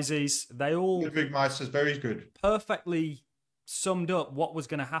 Mises, they all... Ludwig Mises is very good. Perfectly summed up what was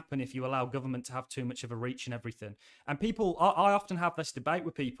going to happen if you allow government to have too much of a reach and everything. And people, I often have this debate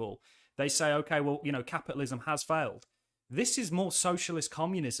with people. They say, okay, well, capitalism has failed. This is more socialist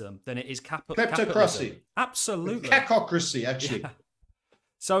communism than it is capitalism. Kleptocracy. Absolutely. Cacocracy, actually. Yeah.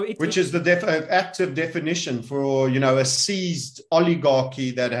 So which is the active definition for, a seized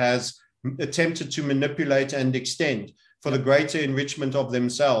oligarchy that has attempted to manipulate and extend for the greater enrichment of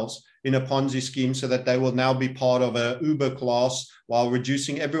themselves in a Ponzi scheme so that they will now be part of a Uber class while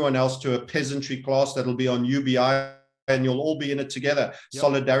reducing everyone else to a peasantry class that'll be on UBI and you'll all be in it together. Yep.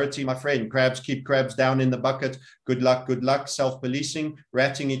 Solidarity, my friend. Crabs keep crabs down in the bucket. Good luck, good luck. Self-policing,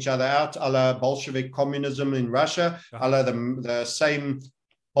 ratting each other out, a la Bolshevik communism in Russia, a la the same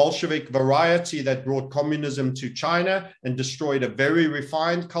Bolshevik variety that brought communism to China and destroyed a very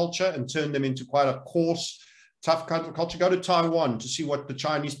refined culture and turned them into quite a coarse, tough culture. Go to Taiwan to see what the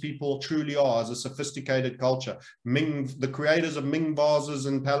Chinese people truly are as a sophisticated culture. The creators of Ming vases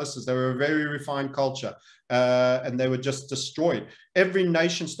and palaces, they were a very refined culture, and they were just destroyed. Every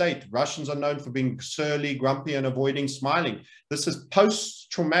nation state, Russians are known for being surly, grumpy, and avoiding smiling. This is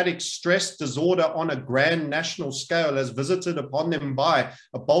post-traumatic stress disorder on a grand national scale, as visited upon them by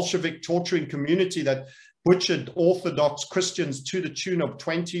a Bolshevik torturing community that butchered Orthodox Christians to the tune of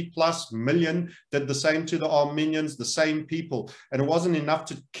 20+ million, did the same to the Armenians, the same people. And it wasn't enough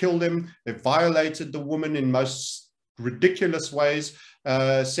to kill them. It violated the woman in most ridiculous ways,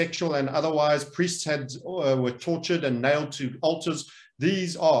 sexual and otherwise. Priests were tortured and nailed to altars.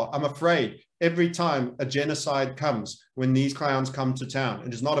 These are, I'm afraid, every time a genocide comes, when these clowns come to town,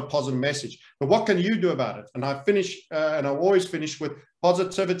 it is not a positive message. But what can you do about it? And I finish, and I always finish with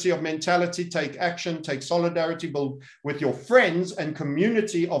positivity of mentality. Take action, take solidarity, build with your friends and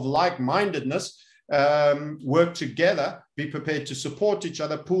community of like-mindedness. Work together, be prepared to support each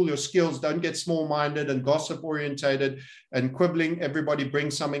other, pool your skills, don't get small-minded and gossip-orientated and quibbling. Everybody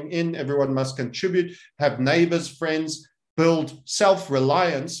brings something in, everyone must contribute, have neighbors, friends, build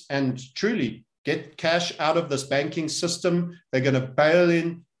self-reliance, and truly get cash out of this banking system. They're going to bail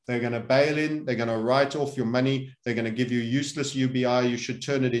in. They're going to bail in. They're going to write off your money. They're going to give you useless UBI. You should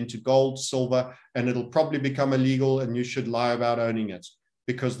turn it into gold, silver, and it'll probably become illegal, and you should lie about owning it,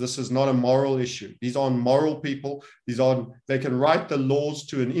 because this is not a moral issue. These aren't moral people. They can write the laws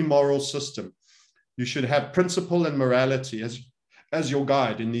to an immoral system. You should have principle and morality as your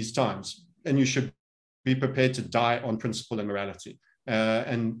guide in these times, and you should be prepared to die on principle and morality.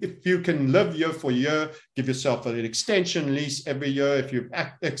 And if you can live year for year, give yourself an extension lease every year. If you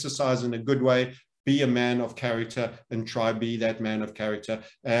exercise in a good way, be a man of character and try be that man of character.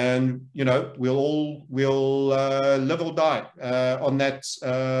 And, you know, we'll live or die on that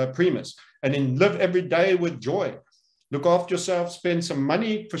premise. And then live every day with joy. Look after yourself, spend some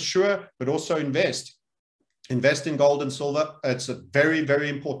money for sure, but also invest. Invest in gold and silver. It's very, very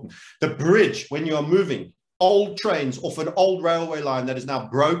important. The bridge, when you are moving old trains off an old railway line that is now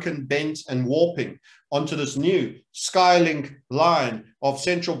broken, bent, and warping onto this new Skylink line of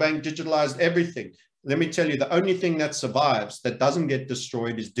central bank digitalized everything. Let me tell you, the only thing that survives, that doesn't get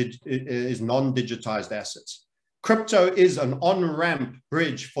destroyed, is non-digitized assets. Crypto is an on-ramp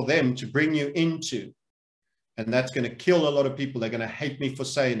bridge for them to bring you into, and that's going to kill a lot of people. They're going to hate me for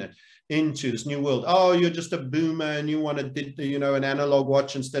saying it. Into this new world. Oh, you're just a boomer and you want an analog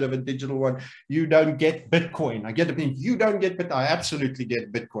watch instead of a digital one. You don't get Bitcoin. I get it. You don't get Bitcoin. I absolutely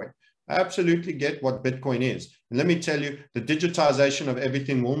get Bitcoin. I absolutely get what Bitcoin is. And let me tell you, the digitization of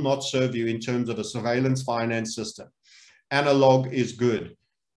everything will not serve you in terms of a surveillance finance system. Analog is good.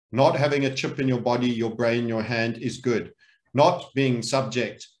 Not having a chip in your body, your brain, your hand is good. Not being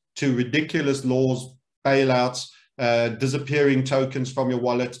subject to ridiculous laws, bailouts, disappearing tokens from your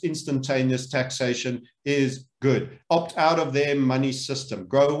wallet, instantaneous taxation is good. Opt out of their money system.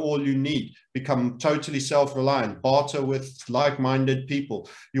 Grow all you need. Become totally self-reliant. Barter with like-minded people.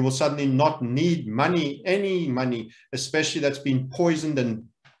 You will suddenly not need money, any money, especially that's been poisoned and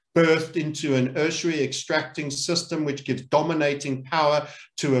birthed into an tertiary extracting system which gives dominating power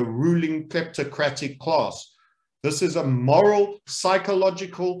to a ruling kleptocratic class. This is a moral,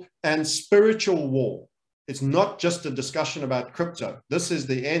 psychological, and spiritual war. It's not just a discussion about crypto. This is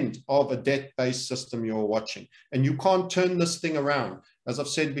the end of a debt-based system you're watching. And you can't turn this thing around. As I've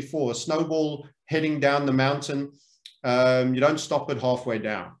said before, a snowball heading down the mountain, you don't stop it halfway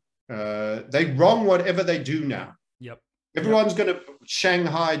down. They wrong whatever they do now. Yep. Everyone's going to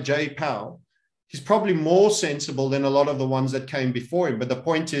Shanghai Jay Powell. He's probably more sensible than a lot of the ones that came before him. But the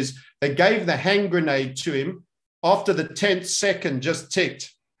point is, they gave the hand grenade to him after the 10th second just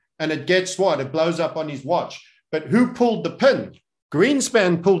ticked. And it gets what? It blows up on his watch. But who pulled the pin?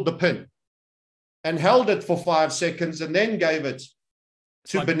 Greenspan pulled the pin and held it for 5 seconds and then gave it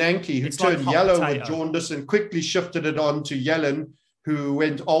to Bernanke, who turned yellow with jaundice and quickly shifted it on to Yellen, who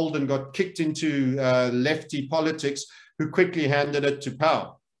went old and got kicked into lefty politics, who quickly handed it to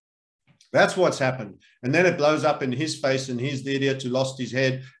Powell. That's what's happened. And then it blows up in his face, and he's the idiot who lost his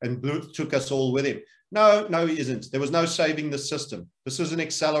head and took us all with him. No, he isn't. There was no saving the system. This is an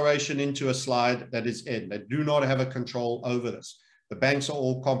acceleration into a slide that is in. They do not have a control over this. The banks are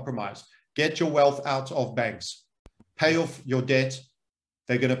all compromised. Get your wealth out of banks. Pay off your debt.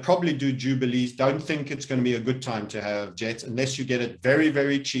 They're going to probably do jubilees. Don't think it's going to be a good time to have debt unless you get it very,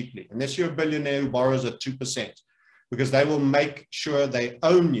 very cheaply. Unless you're a billionaire who borrows at 2%, because they will make sure they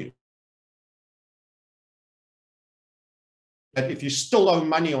own you. That if you still owe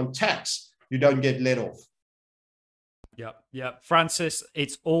money on tax, you don't get let off. Yep. Yep. Francis,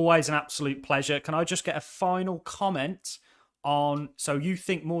 it's always an absolute pleasure. Can I just get a final comment on, so you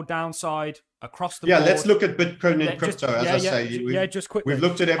think more downside across the board? Let's look at Bitcoin and crypto. As I say, just quickly. We've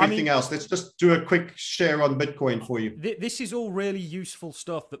looked at everything else. Let's just do a quick share on Bitcoin for you. This is all really useful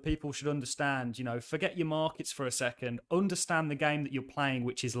stuff that people should understand. You know, forget your markets for a second. Understand the game that you're playing,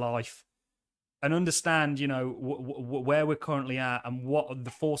 which is life. And understand, you know, where we're currently at and what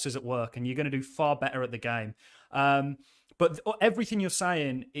the forces at work, and you're going to do far better at the game. But everything you're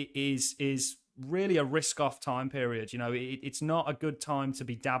saying is really a risk-off time period. You know, it's not a good time to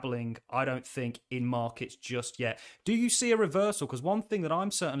be dabbling, I don't think, in markets just yet. Do you see a reversal? Because one thing that I'm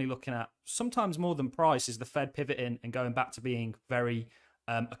certainly looking at, sometimes more than price, is the Fed pivoting and going back to being very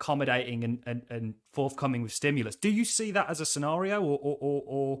accommodating and forthcoming with stimulus. Do you see that as a scenario,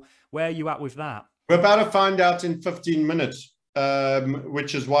 or where are you at with that? We're about to find out in 15 minutes,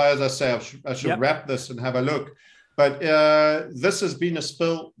 which is why, as I say, I should wrap this and have a look. But this has been a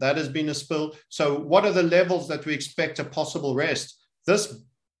spill. That has been a spill. So what are the levels that we expect a possible rest?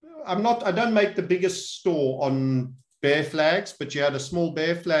 I don't make the biggest store on bear flags, but you had a small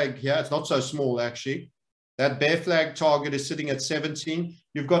bear flag here. It's not so small, actually. That bear flag target is sitting at 17.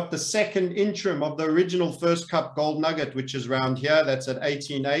 You've got the second interim of the original first cup gold nugget, which is around here. That's at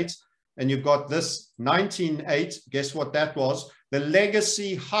 18.8. And you've got this 19.8. Guess what that was? The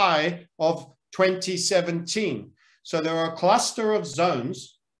legacy high of 2017. So there are a cluster of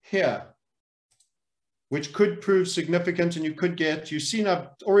zones here, which could prove significant, and you've seen I've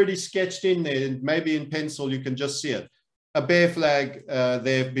already sketched in there, and maybe in pencil, you can just see it. A bear flag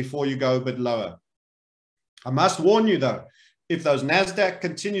there before you go a bit lower. I must warn you though, if those NASDAQ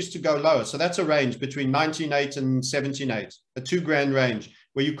continues to go lower, so that's a range between 19.8 and 17.8, a 2 grand range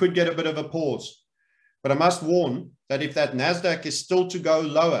where you could get a bit of a pause. But I must warn that if that NASDAQ is still to go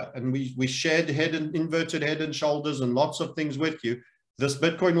lower, and we shared inverted head and shoulders and lots of things with you, this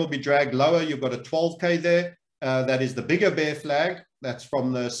Bitcoin will be dragged lower. You've got a 12K there. That is the bigger bear flag. That's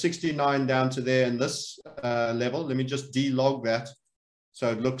from the 69 down to there in this level. Let me just delog that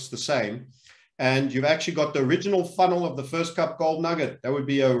so it looks the same. And you've actually got the original funnel of the first cup gold nugget. That would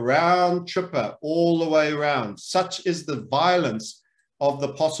be a round tripper all the way around. Such is the violence of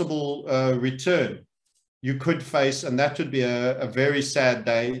the possible return you could face. And that would be a very sad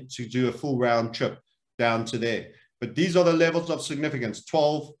day to do a full round trip down to there. But these are the levels of significance,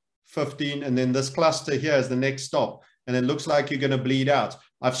 12, 15, and then this cluster here is the next stop. And it looks like you're going to bleed out.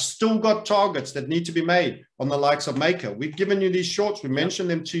 I've still got targets that need to be made on the likes of Maker. We've given you these shorts. We mentioned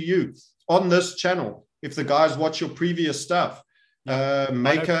them to you on this channel. If the guys watch your previous stuff,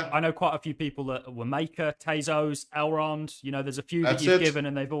 Maker. I know quite a few people that were Maker, Tezos, Elrond. You know, there's a few that you've given,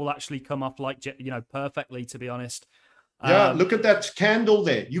 and they've all actually come up like, you know, perfectly, to be honest. Yeah, look at that candle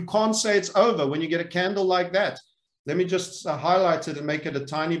there. You can't say it's over when you get a candle like that. Let me just highlight it and make it a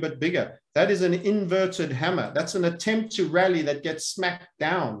tiny bit bigger. That is an inverted hammer. That's an attempt to rally that gets smacked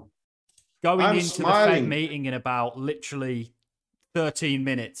down. Going into the Fed meeting in about literally 13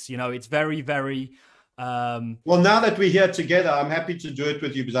 minutes. You know, it's very, very... Well, now that we're here together, I'm happy to do it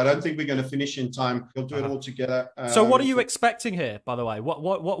with you because I don't think we're going to finish in time. We'll do it all together. So what are you expecting here, by the way?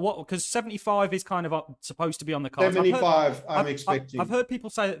 What, because 75 is kind of supposed to be on the cards. 75, I'm expecting. I've heard people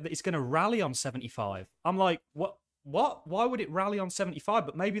say that it's going to rally on 75. I'm like, what? Why would it rally on 75?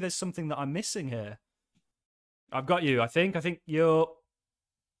 But maybe there's something that I'm missing here. I've got you, I think you're...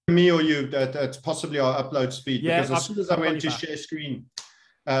 Me or you, that's possibly our upload speed. Yeah, because as soon as I went to share screen...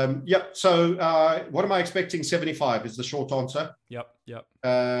 so what am I expecting? 75 is the short answer. Yep.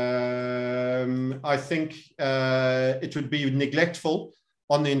 I think it would be neglectful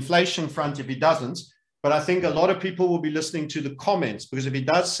on the inflation front if he doesn't. But I think a lot of people will be listening to the comments, because if he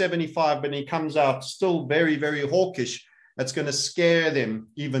does 75 and he comes out still very, very hawkish, that's going to scare them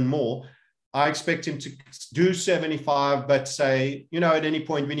even more. I expect him to do 75, but say, you know, at any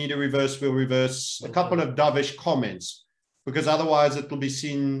point we need a reverse, we'll reverse. A couple of dovish comments, because otherwise it will be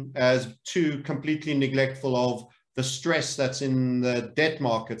seen as too completely neglectful of the stress that's in the debt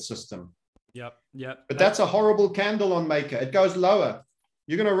market system. Yep. But that's a horrible candle on Maker. It goes lower.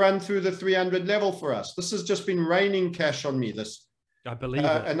 You're going to run through the 300 level for us. This has just been raining cash on me, this. I believe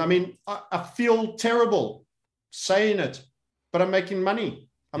it. And I mean, I feel terrible saying it, but I'm making money.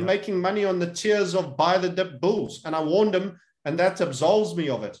 I'm making money on the tears of buy the dip bulls. And I warned them, and that absolves me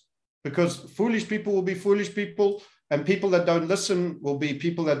of it, because foolish people will be foolish people, and people that don't listen will be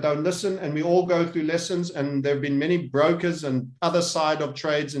people that don't listen. And we all go through lessons. And there have been many brokers and other side of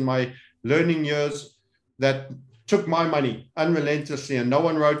trades in my learning years that took my money unrelentlessly, and no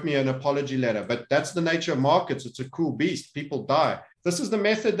one wrote me an apology letter. But that's the nature of markets. It's a cool beast. People die. This is the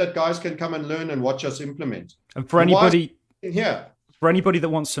method that guys can come and learn and watch us implement. And for anybody here, for anybody that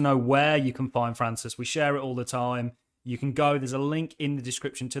wants to know where you can find Francis, we share it all the time. You can go, there's a link in the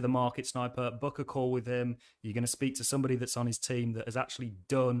description to the Market Sniper. Book a call with him. You're going to speak to somebody that's on his team that has actually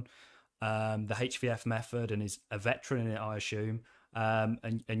done the HVF method and is a veteran in it, I assume.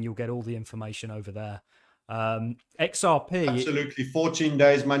 And you'll get all the information over there. XRP. Absolutely. 14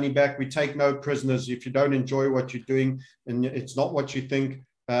 days money back. We take no prisoners. If you don't enjoy what you're doing and it's not what you think,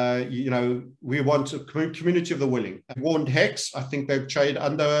 we want a community of the willing. I warned Hex. I think they've traded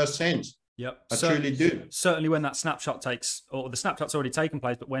under a cent. Yep, I truly do. Certainly, when that snapshot takes, or the snapshot's already taken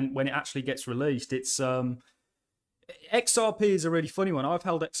place, but when it actually gets released, it's XRP is a really funny one. I've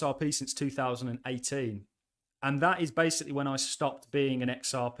held XRP since 2018, and that is basically when I stopped being an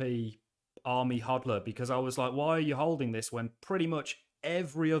XRP army hodler, because I was like, why are you holding this when pretty much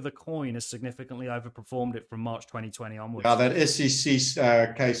every other coin has significantly overperformed it from March 2020 onwards? Yeah, that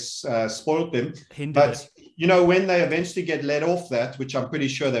SEC case spoiled them. Hindered it. When they eventually get let off that, which I'm pretty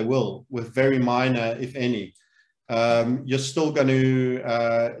sure they will, with very minor, if any, you're still going to,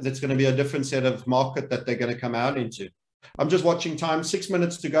 that's going to be a different set of market that they're going to come out into. I'm just watching time, 6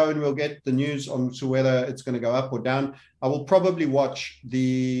 minutes to go, and we'll get the news on to whether it's going to go up or down. I will probably watch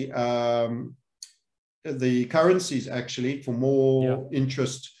the currencies actually for more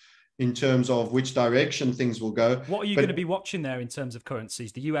interest in terms of which direction things will go. What are you going to be watching there in terms of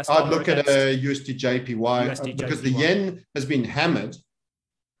currencies? The US I'd look at a USD JPY because the yen has been hammered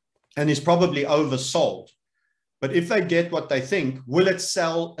and is probably oversold. But if they get what they think, will it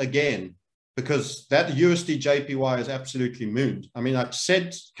sell again? Because that USD JPY is absolutely mooned. I mean, I've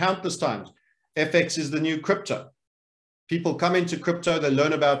said countless times, FX is the new crypto. People come into crypto, they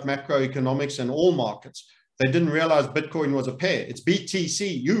learn about macroeconomics and all markets. They didn't realize Bitcoin was a pair. It's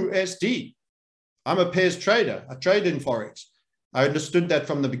BTC USD. I'm a pairs trader. I trade in Forex. I understood that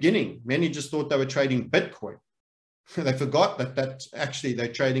from the beginning. Many just thought they were trading Bitcoin. They forgot that actually they're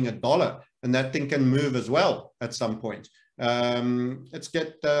trading a dollar, and that thing can move as well at some point. Let's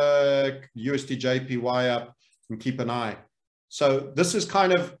get USD JPY up and keep an eye. So this is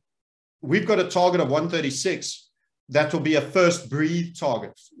kind of, we've got a target of 136. That will be a first breathe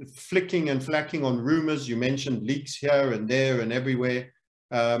target. Flicking and flacking on rumors. You mentioned leaks here and there and everywhere.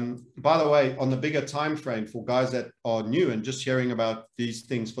 By the way, on the bigger time frame for guys that are new and just hearing about these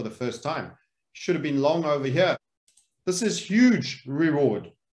things for the first time, should have been long over here. This is huge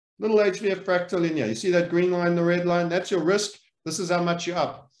reward. Little HVF fractal in here. You see that green line, the red line? That's your risk. This is how much you're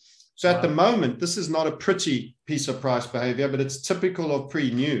up. So at the moment, this is not a pretty piece of price behavior, but it's typical of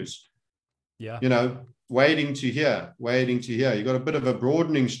pre-news. Yeah. Waiting to hear, waiting to hear. You've got a bit of a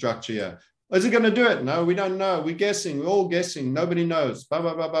broadening structure here. Is it going to do it? No, we don't know. We're guessing. We're all guessing. Nobody knows. Blah,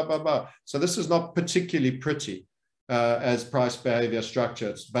 blah, blah, blah, blah, blah. So this is not particularly pretty as price behavior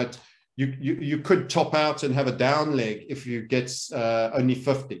structures, but you could top out and have a down leg if you get only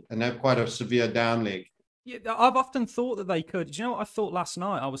 50 and have quite a severe down leg. Yeah, I've often thought that they could. Do you know what I thought last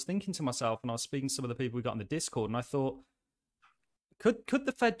night? I was thinking to myself, and I was speaking to some of the people we got on the Discord, and I thought, could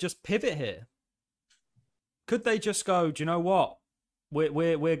the Fed just pivot here? Could they just go, do you know what?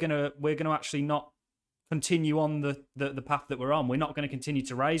 We're gonna actually not continue on the path that we're on. We're not going to continue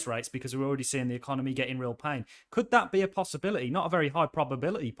to raise rates because we're already seeing the economy get in real pain. Could that be a possibility? Not a very high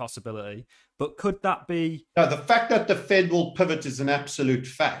probability possibility, but could that be? No, the fact that the Fed will pivot is an absolute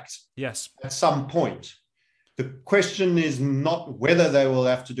fact. Yes. At some point. The question is not whether they will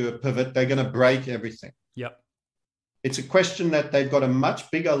have to do a pivot. They're going to break everything. Yep. It's a question that they've got a much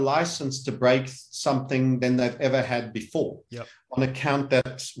bigger license to break something than they've ever had before. Yep. On account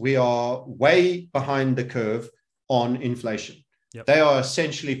that we are way behind the curve on inflation. Yep. They are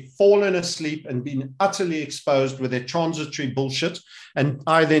essentially fallen asleep and been utterly exposed with their transitory bullshit. And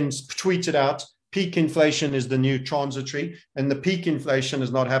I then tweeted out, peak inflation is the new transitory, and the peak inflation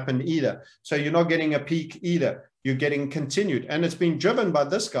has not happened either. So you're not getting a peak either. You're getting continued. And it's been driven by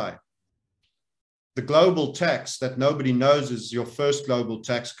this guy. The global tax that nobody knows is your first global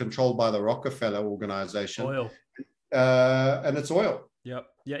tax controlled by the Rockefeller organization. Oil. And it's oil. Yep.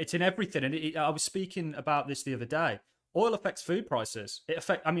 Yeah, it's in everything. And I was speaking about this the other day. Oil affects food prices.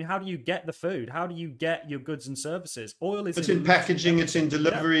 How do you get the food? How do you get your goods and services? Oil is. It's in packaging. It's in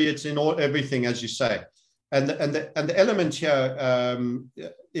delivery. Yeah. It's in everything, as you say. And the element here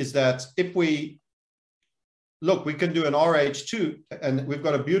is that if we look, we can do an RH2, and we've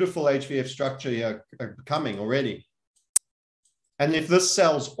got a beautiful HVF structure here coming already. And if this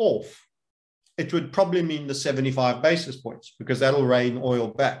sells off, it would probably mean the 75 basis points, because that'll rein oil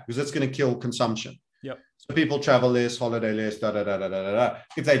back, because it's going to kill consumption. Yep. So people travel less, holiday less, da da da da da da.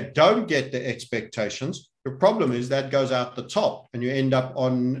 If they don't get the expectations, the problem is that goes out the top, and you end up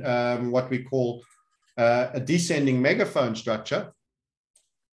on what we call a descending megaphone structure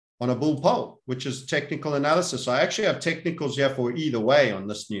on a bull pole, which is technical analysis. So I actually have technicals here for either way on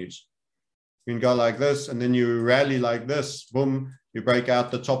this news. You can go like this, and then you rally like this, boom, you break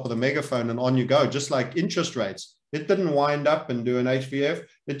out the top of the megaphone, and on you go, just like interest rates. It didn't wind up and do an HVF.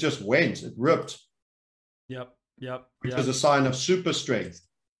 It just went, it ripped. Yep. Which was a sign of super strength.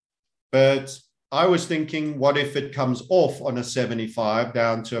 But I was thinking, what if it comes off on a 75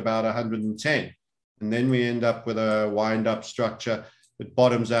 down to about 110? And then we end up with a wind up structure. It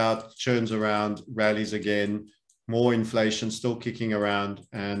bottoms out, churns around, rallies again, more inflation still kicking around.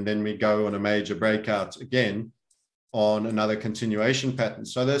 And then we go on a major breakout again on another continuation pattern.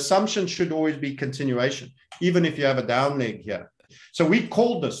 So the assumption should always be continuation, even if you have a down leg here. So we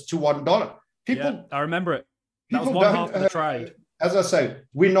called this to $1. People, I remember it. That was one half of the trade. As I say,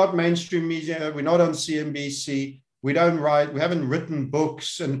 we're not mainstream media. We're not on CNBC. We don't write. We haven't written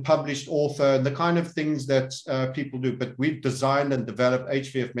books and published author and the kind of things that people do. But we've designed and developed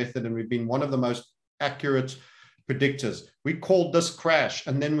HVF method, and we've been one of the most accurate predictors. We called this crash,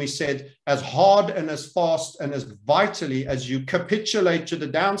 and then we said, as hard and as fast and as vitally as you capitulate to the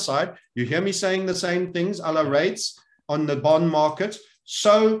downside, you hear me saying the same things, a la rates on the bond market,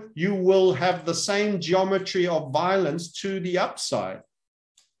 so you will have the same geometry of violence to the upside.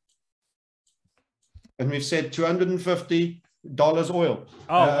 And we've said $250 oil.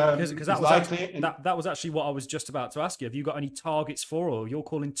 Oh, because that was actually what I was just about to ask you. Have you got any targets for oil? You're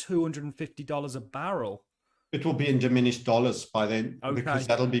calling $250 a barrel. It will be in diminished dollars by then, because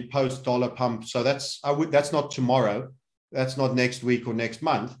that'll be post-dollar pump. So that's not tomorrow. That's not next week or next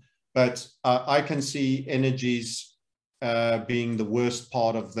month. But I can see energies being the worst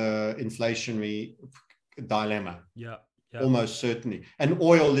part of the inflationary dilemma. Yeah. Almost certainly. And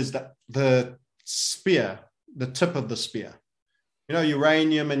oil is the spear, the tip of the spear. You know,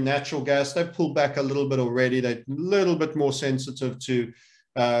 uranium and natural gas, they've pulled back a little bit already. They're a little bit more sensitive to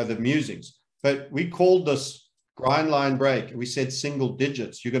the musings. But we called this grind line break. We said single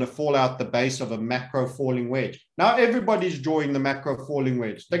digits. You're going to fall out the base of a macro falling wedge. Now everybody's drawing the macro falling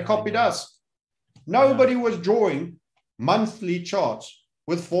wedge. They copied us. Nobody was drawing monthly charts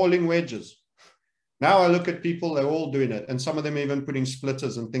with falling wedges. Now I look at people, they're all doing it. And some of them even putting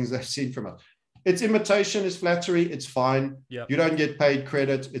splitters and things they've seen from us. It's imitation, it's flattery, it's fine. Yep. You don't get paid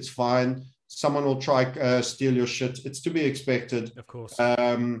credit, it's fine. Someone will try steal your shit. It's to be expected. Of course.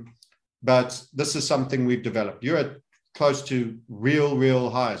 But this is something we've developed. You're at close to real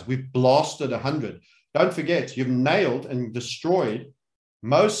highs. We've blasted 100. Don't forget, you've nailed and destroyed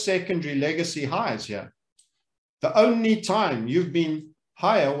most secondary legacy highs here. The only time you've been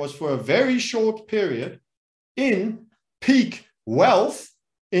higher was for a very short period in peak wealth.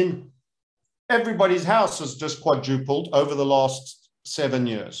 In everybody's house has just quadrupled over the last 7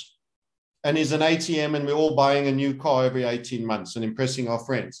 years, and is an ATM, and we're all buying a new car every 18 months and impressing our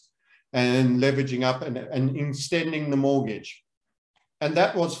friends and leveraging up and extending the mortgage. And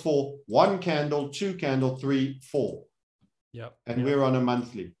that was for 1 candle, 2 candle, 3, 4. Yep. And we're on a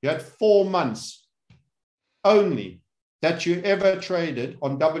monthly. You had 4 months only that you ever traded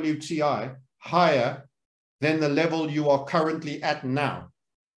on WTI higher than the level you are currently at now.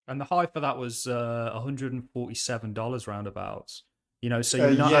 And the high for that was $147 roundabouts. You know, so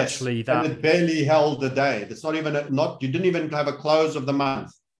you're not actually that. And it barely held a day. It's not even you didn't even have a close of the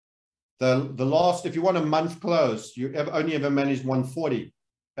month. The last, if you want a month close, you only ever managed 140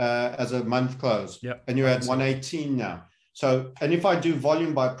 as a month close. Yep. And you're at 118 now. So, and if I do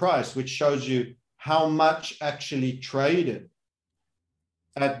volume by price, which shows you how much actually traded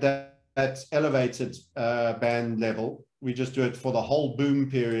at that elevated band level, we just do it for the whole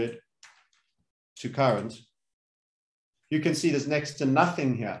boom period to current. You can see there's next to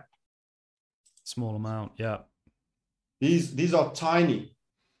nothing here. Small amount, yeah. These are tiny.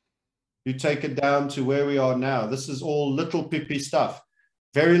 You take it down to where we are now. This is all little pippy stuff.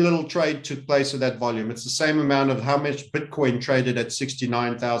 Very little trade took place at that volume. It's the same amount of how much Bitcoin traded at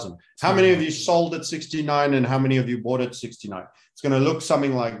 69,000. How many of you sold at 69 and how many of you bought at 69? It's going to look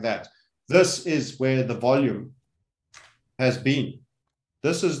something like that. This is where the volume has been.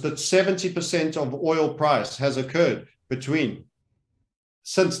 This is that 70% of oil price has occurred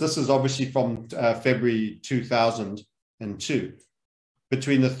since this is obviously from February 2002,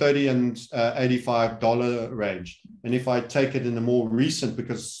 between the $30 and $85 range. And if I take it in the more recent,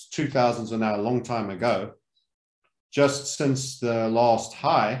 because 2000s are now a long time ago, just since the last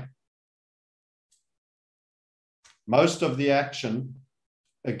high, most of the action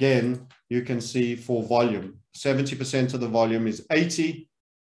again, you can see for volume, 70% of the volume is $80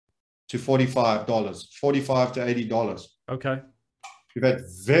 to $45, $45 to $80. Okay. We've had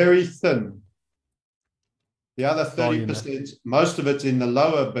very thin. The other 30%, Volume. most of it in the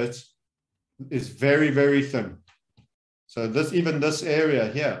lower bit, is very, very thin. So even this area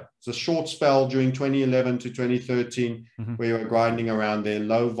here, it's a short spell during 2011 to 2013, where you were grinding around there,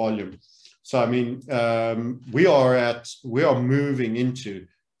 low volume. So, I mean, we are moving into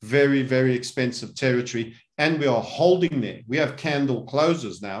very, very expensive territory, and we are holding there. We have candle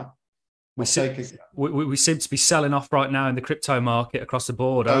closes now. We seem to be selling off right now in the crypto market across the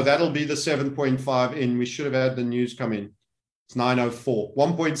board. So that'll be the 7.5 in. We should have had the news come in. It's 904,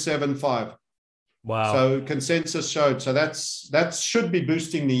 1.75. Wow. So consensus showed. So that should be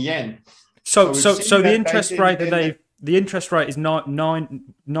boosting the yen. So the interest rate the interest rate is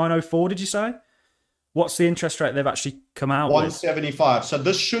 904. Did you say? What's the interest rate they've actually come out 175. With? So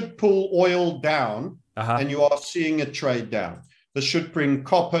this should pull oil down, and you are seeing a trade down. This should bring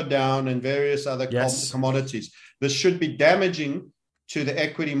copper down and various other commodities. This should be damaging to the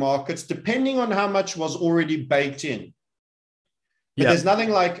equity markets, depending on how much was already baked in. But there's nothing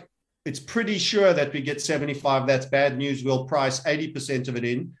like, it's pretty sure that we get 75. That's bad news. We'll price 80% of it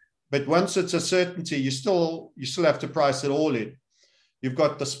in. But once it's a certainty, you still have to price it all in. You've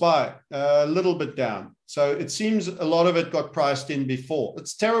got the SPY a little bit down. So it seems a lot of it got priced in before.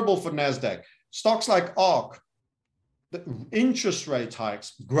 It's terrible for NASDAQ. Stocks like ARK, the interest rate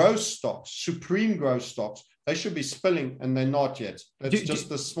hikes, growth stocks, supreme growth stocks, they should be spilling, and they're not yet. It's just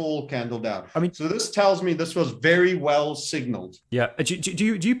a small candle down. I mean, so this tells me this was very well signaled. Yeah. Do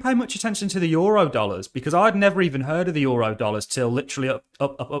you pay much attention to the euro dollars? Because I'd never even heard of the euro dollars till literally up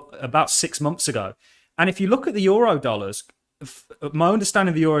about 6 months ago. And if you look at the euro dollars, my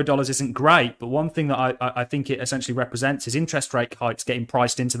understanding of the euro dollars isn't great, but one thing that I think it essentially represents is interest rate hikes getting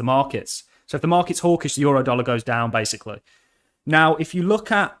priced into the markets. So if the market's hawkish, the euro dollar goes down, basically. Now, if you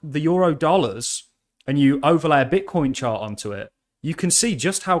look at the euro dollars and you overlay a Bitcoin chart onto it, you can see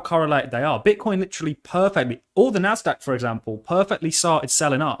just how correlated they are. Bitcoin literally perfectly, or the NASDAQ, for example, perfectly started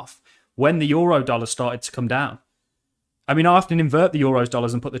selling off when the euro dollar started to come down. I mean, I often invert the euros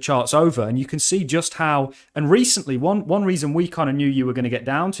dollars and put the charts over, and you can see just how, and recently, one reason we kind of knew you were going to get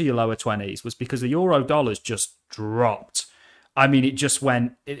down to your lower 20s was because the euro dollars just dropped. I mean, it just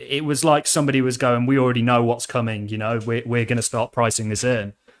went, it was like somebody was going, we already know what's coming, you know, we're going to start pricing this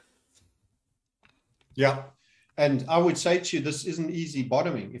in. Yeah. And I would say to you, this isn't easy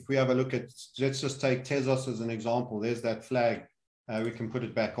bottoming. If we have a look at, let's just take Tezos as an example. There's that flag. We can put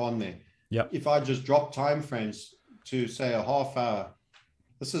it back on there. Yeah. If I just drop time frames to say a half hour,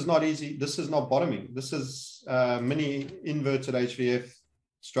 this is not easy. This is not bottoming. This is mini inverted HVF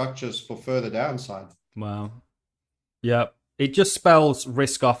structures for further downside. Wow. Yeah. It just spells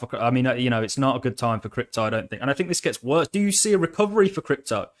risk off. I mean, you know, it's not a good time for crypto, I don't think. And I think this gets worse. Do you see a recovery for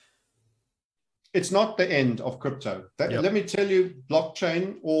crypto? It's not the end of crypto. Let me tell you,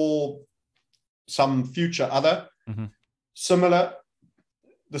 blockchain or some future other similar,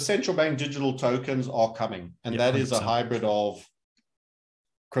 the central bank digital tokens are coming. And that 100%. Is a hybrid of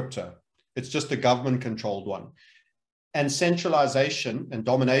crypto. It's just a government controlled one. And centralization and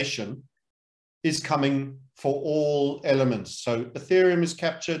domination is coming for all elements. So Ethereum is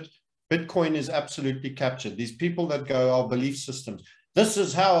captured. Bitcoin is absolutely captured. These people that go, our belief systems, this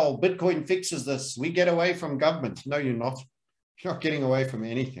is how Bitcoin fixes this. We get away from government. No, you're not. You're not getting away from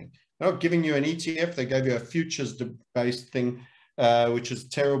anything. They're not giving you an ETF. They gave you a futures-based thing, which is a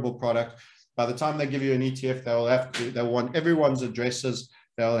terrible product. By the time they give you an ETF, they'll want everyone's addresses.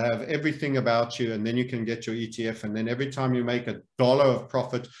 They'll have everything about you, and then you can get your ETF. And then every time you make $1 of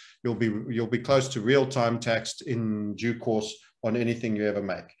profit, you'll be close to real-time taxed in due course on anything you ever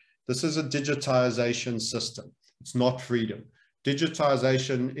make. This is a digitization system. It's not freedom.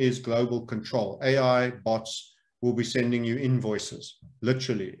 Digitization is global control. AI bots will be sending you invoices,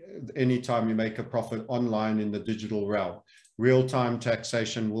 literally, anytime you make a profit online in the digital realm. Real-time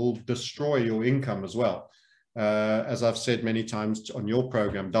taxation will destroy your income as well. As I've said many times on your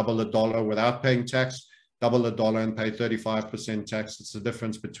program, double $1 without paying tax, double $1 and pay 35% tax. It's the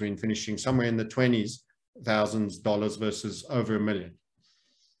difference between finishing somewhere in the 20s thousands dollars versus over $1 million.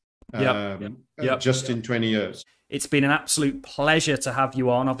 Just in 20 years. It's been an absolute pleasure to have you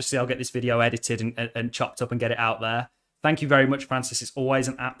on. Obviously, I'll get this video edited and chopped up and get it out there. Thank you very much, Francis. It's always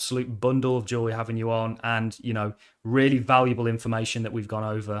an absolute bundle of joy having you on, and, you know, really valuable information that we've gone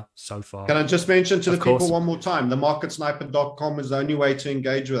over so far. Can I just mention to the people one more time, themarketsniper.com is the only way to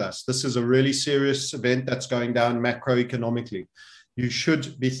engage with us. This is a really serious event that's going down macroeconomically. you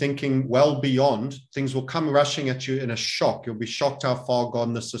should be thinking well beyond. Things will come rushing at you in a shock. You'll be shocked how far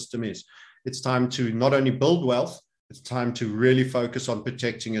gone the system is. It's time to not only build wealth, it's time to really focus on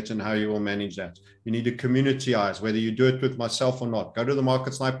protecting it and how you will manage that. You need a community eyes, whether you do it with myself or not. Go to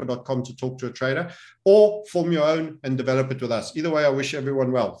themarketsniper.com to talk to a trader, or form your own and develop it with us. Either way, I wish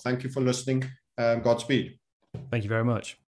everyone well. Thank you for listening. Godspeed. Thank you very much.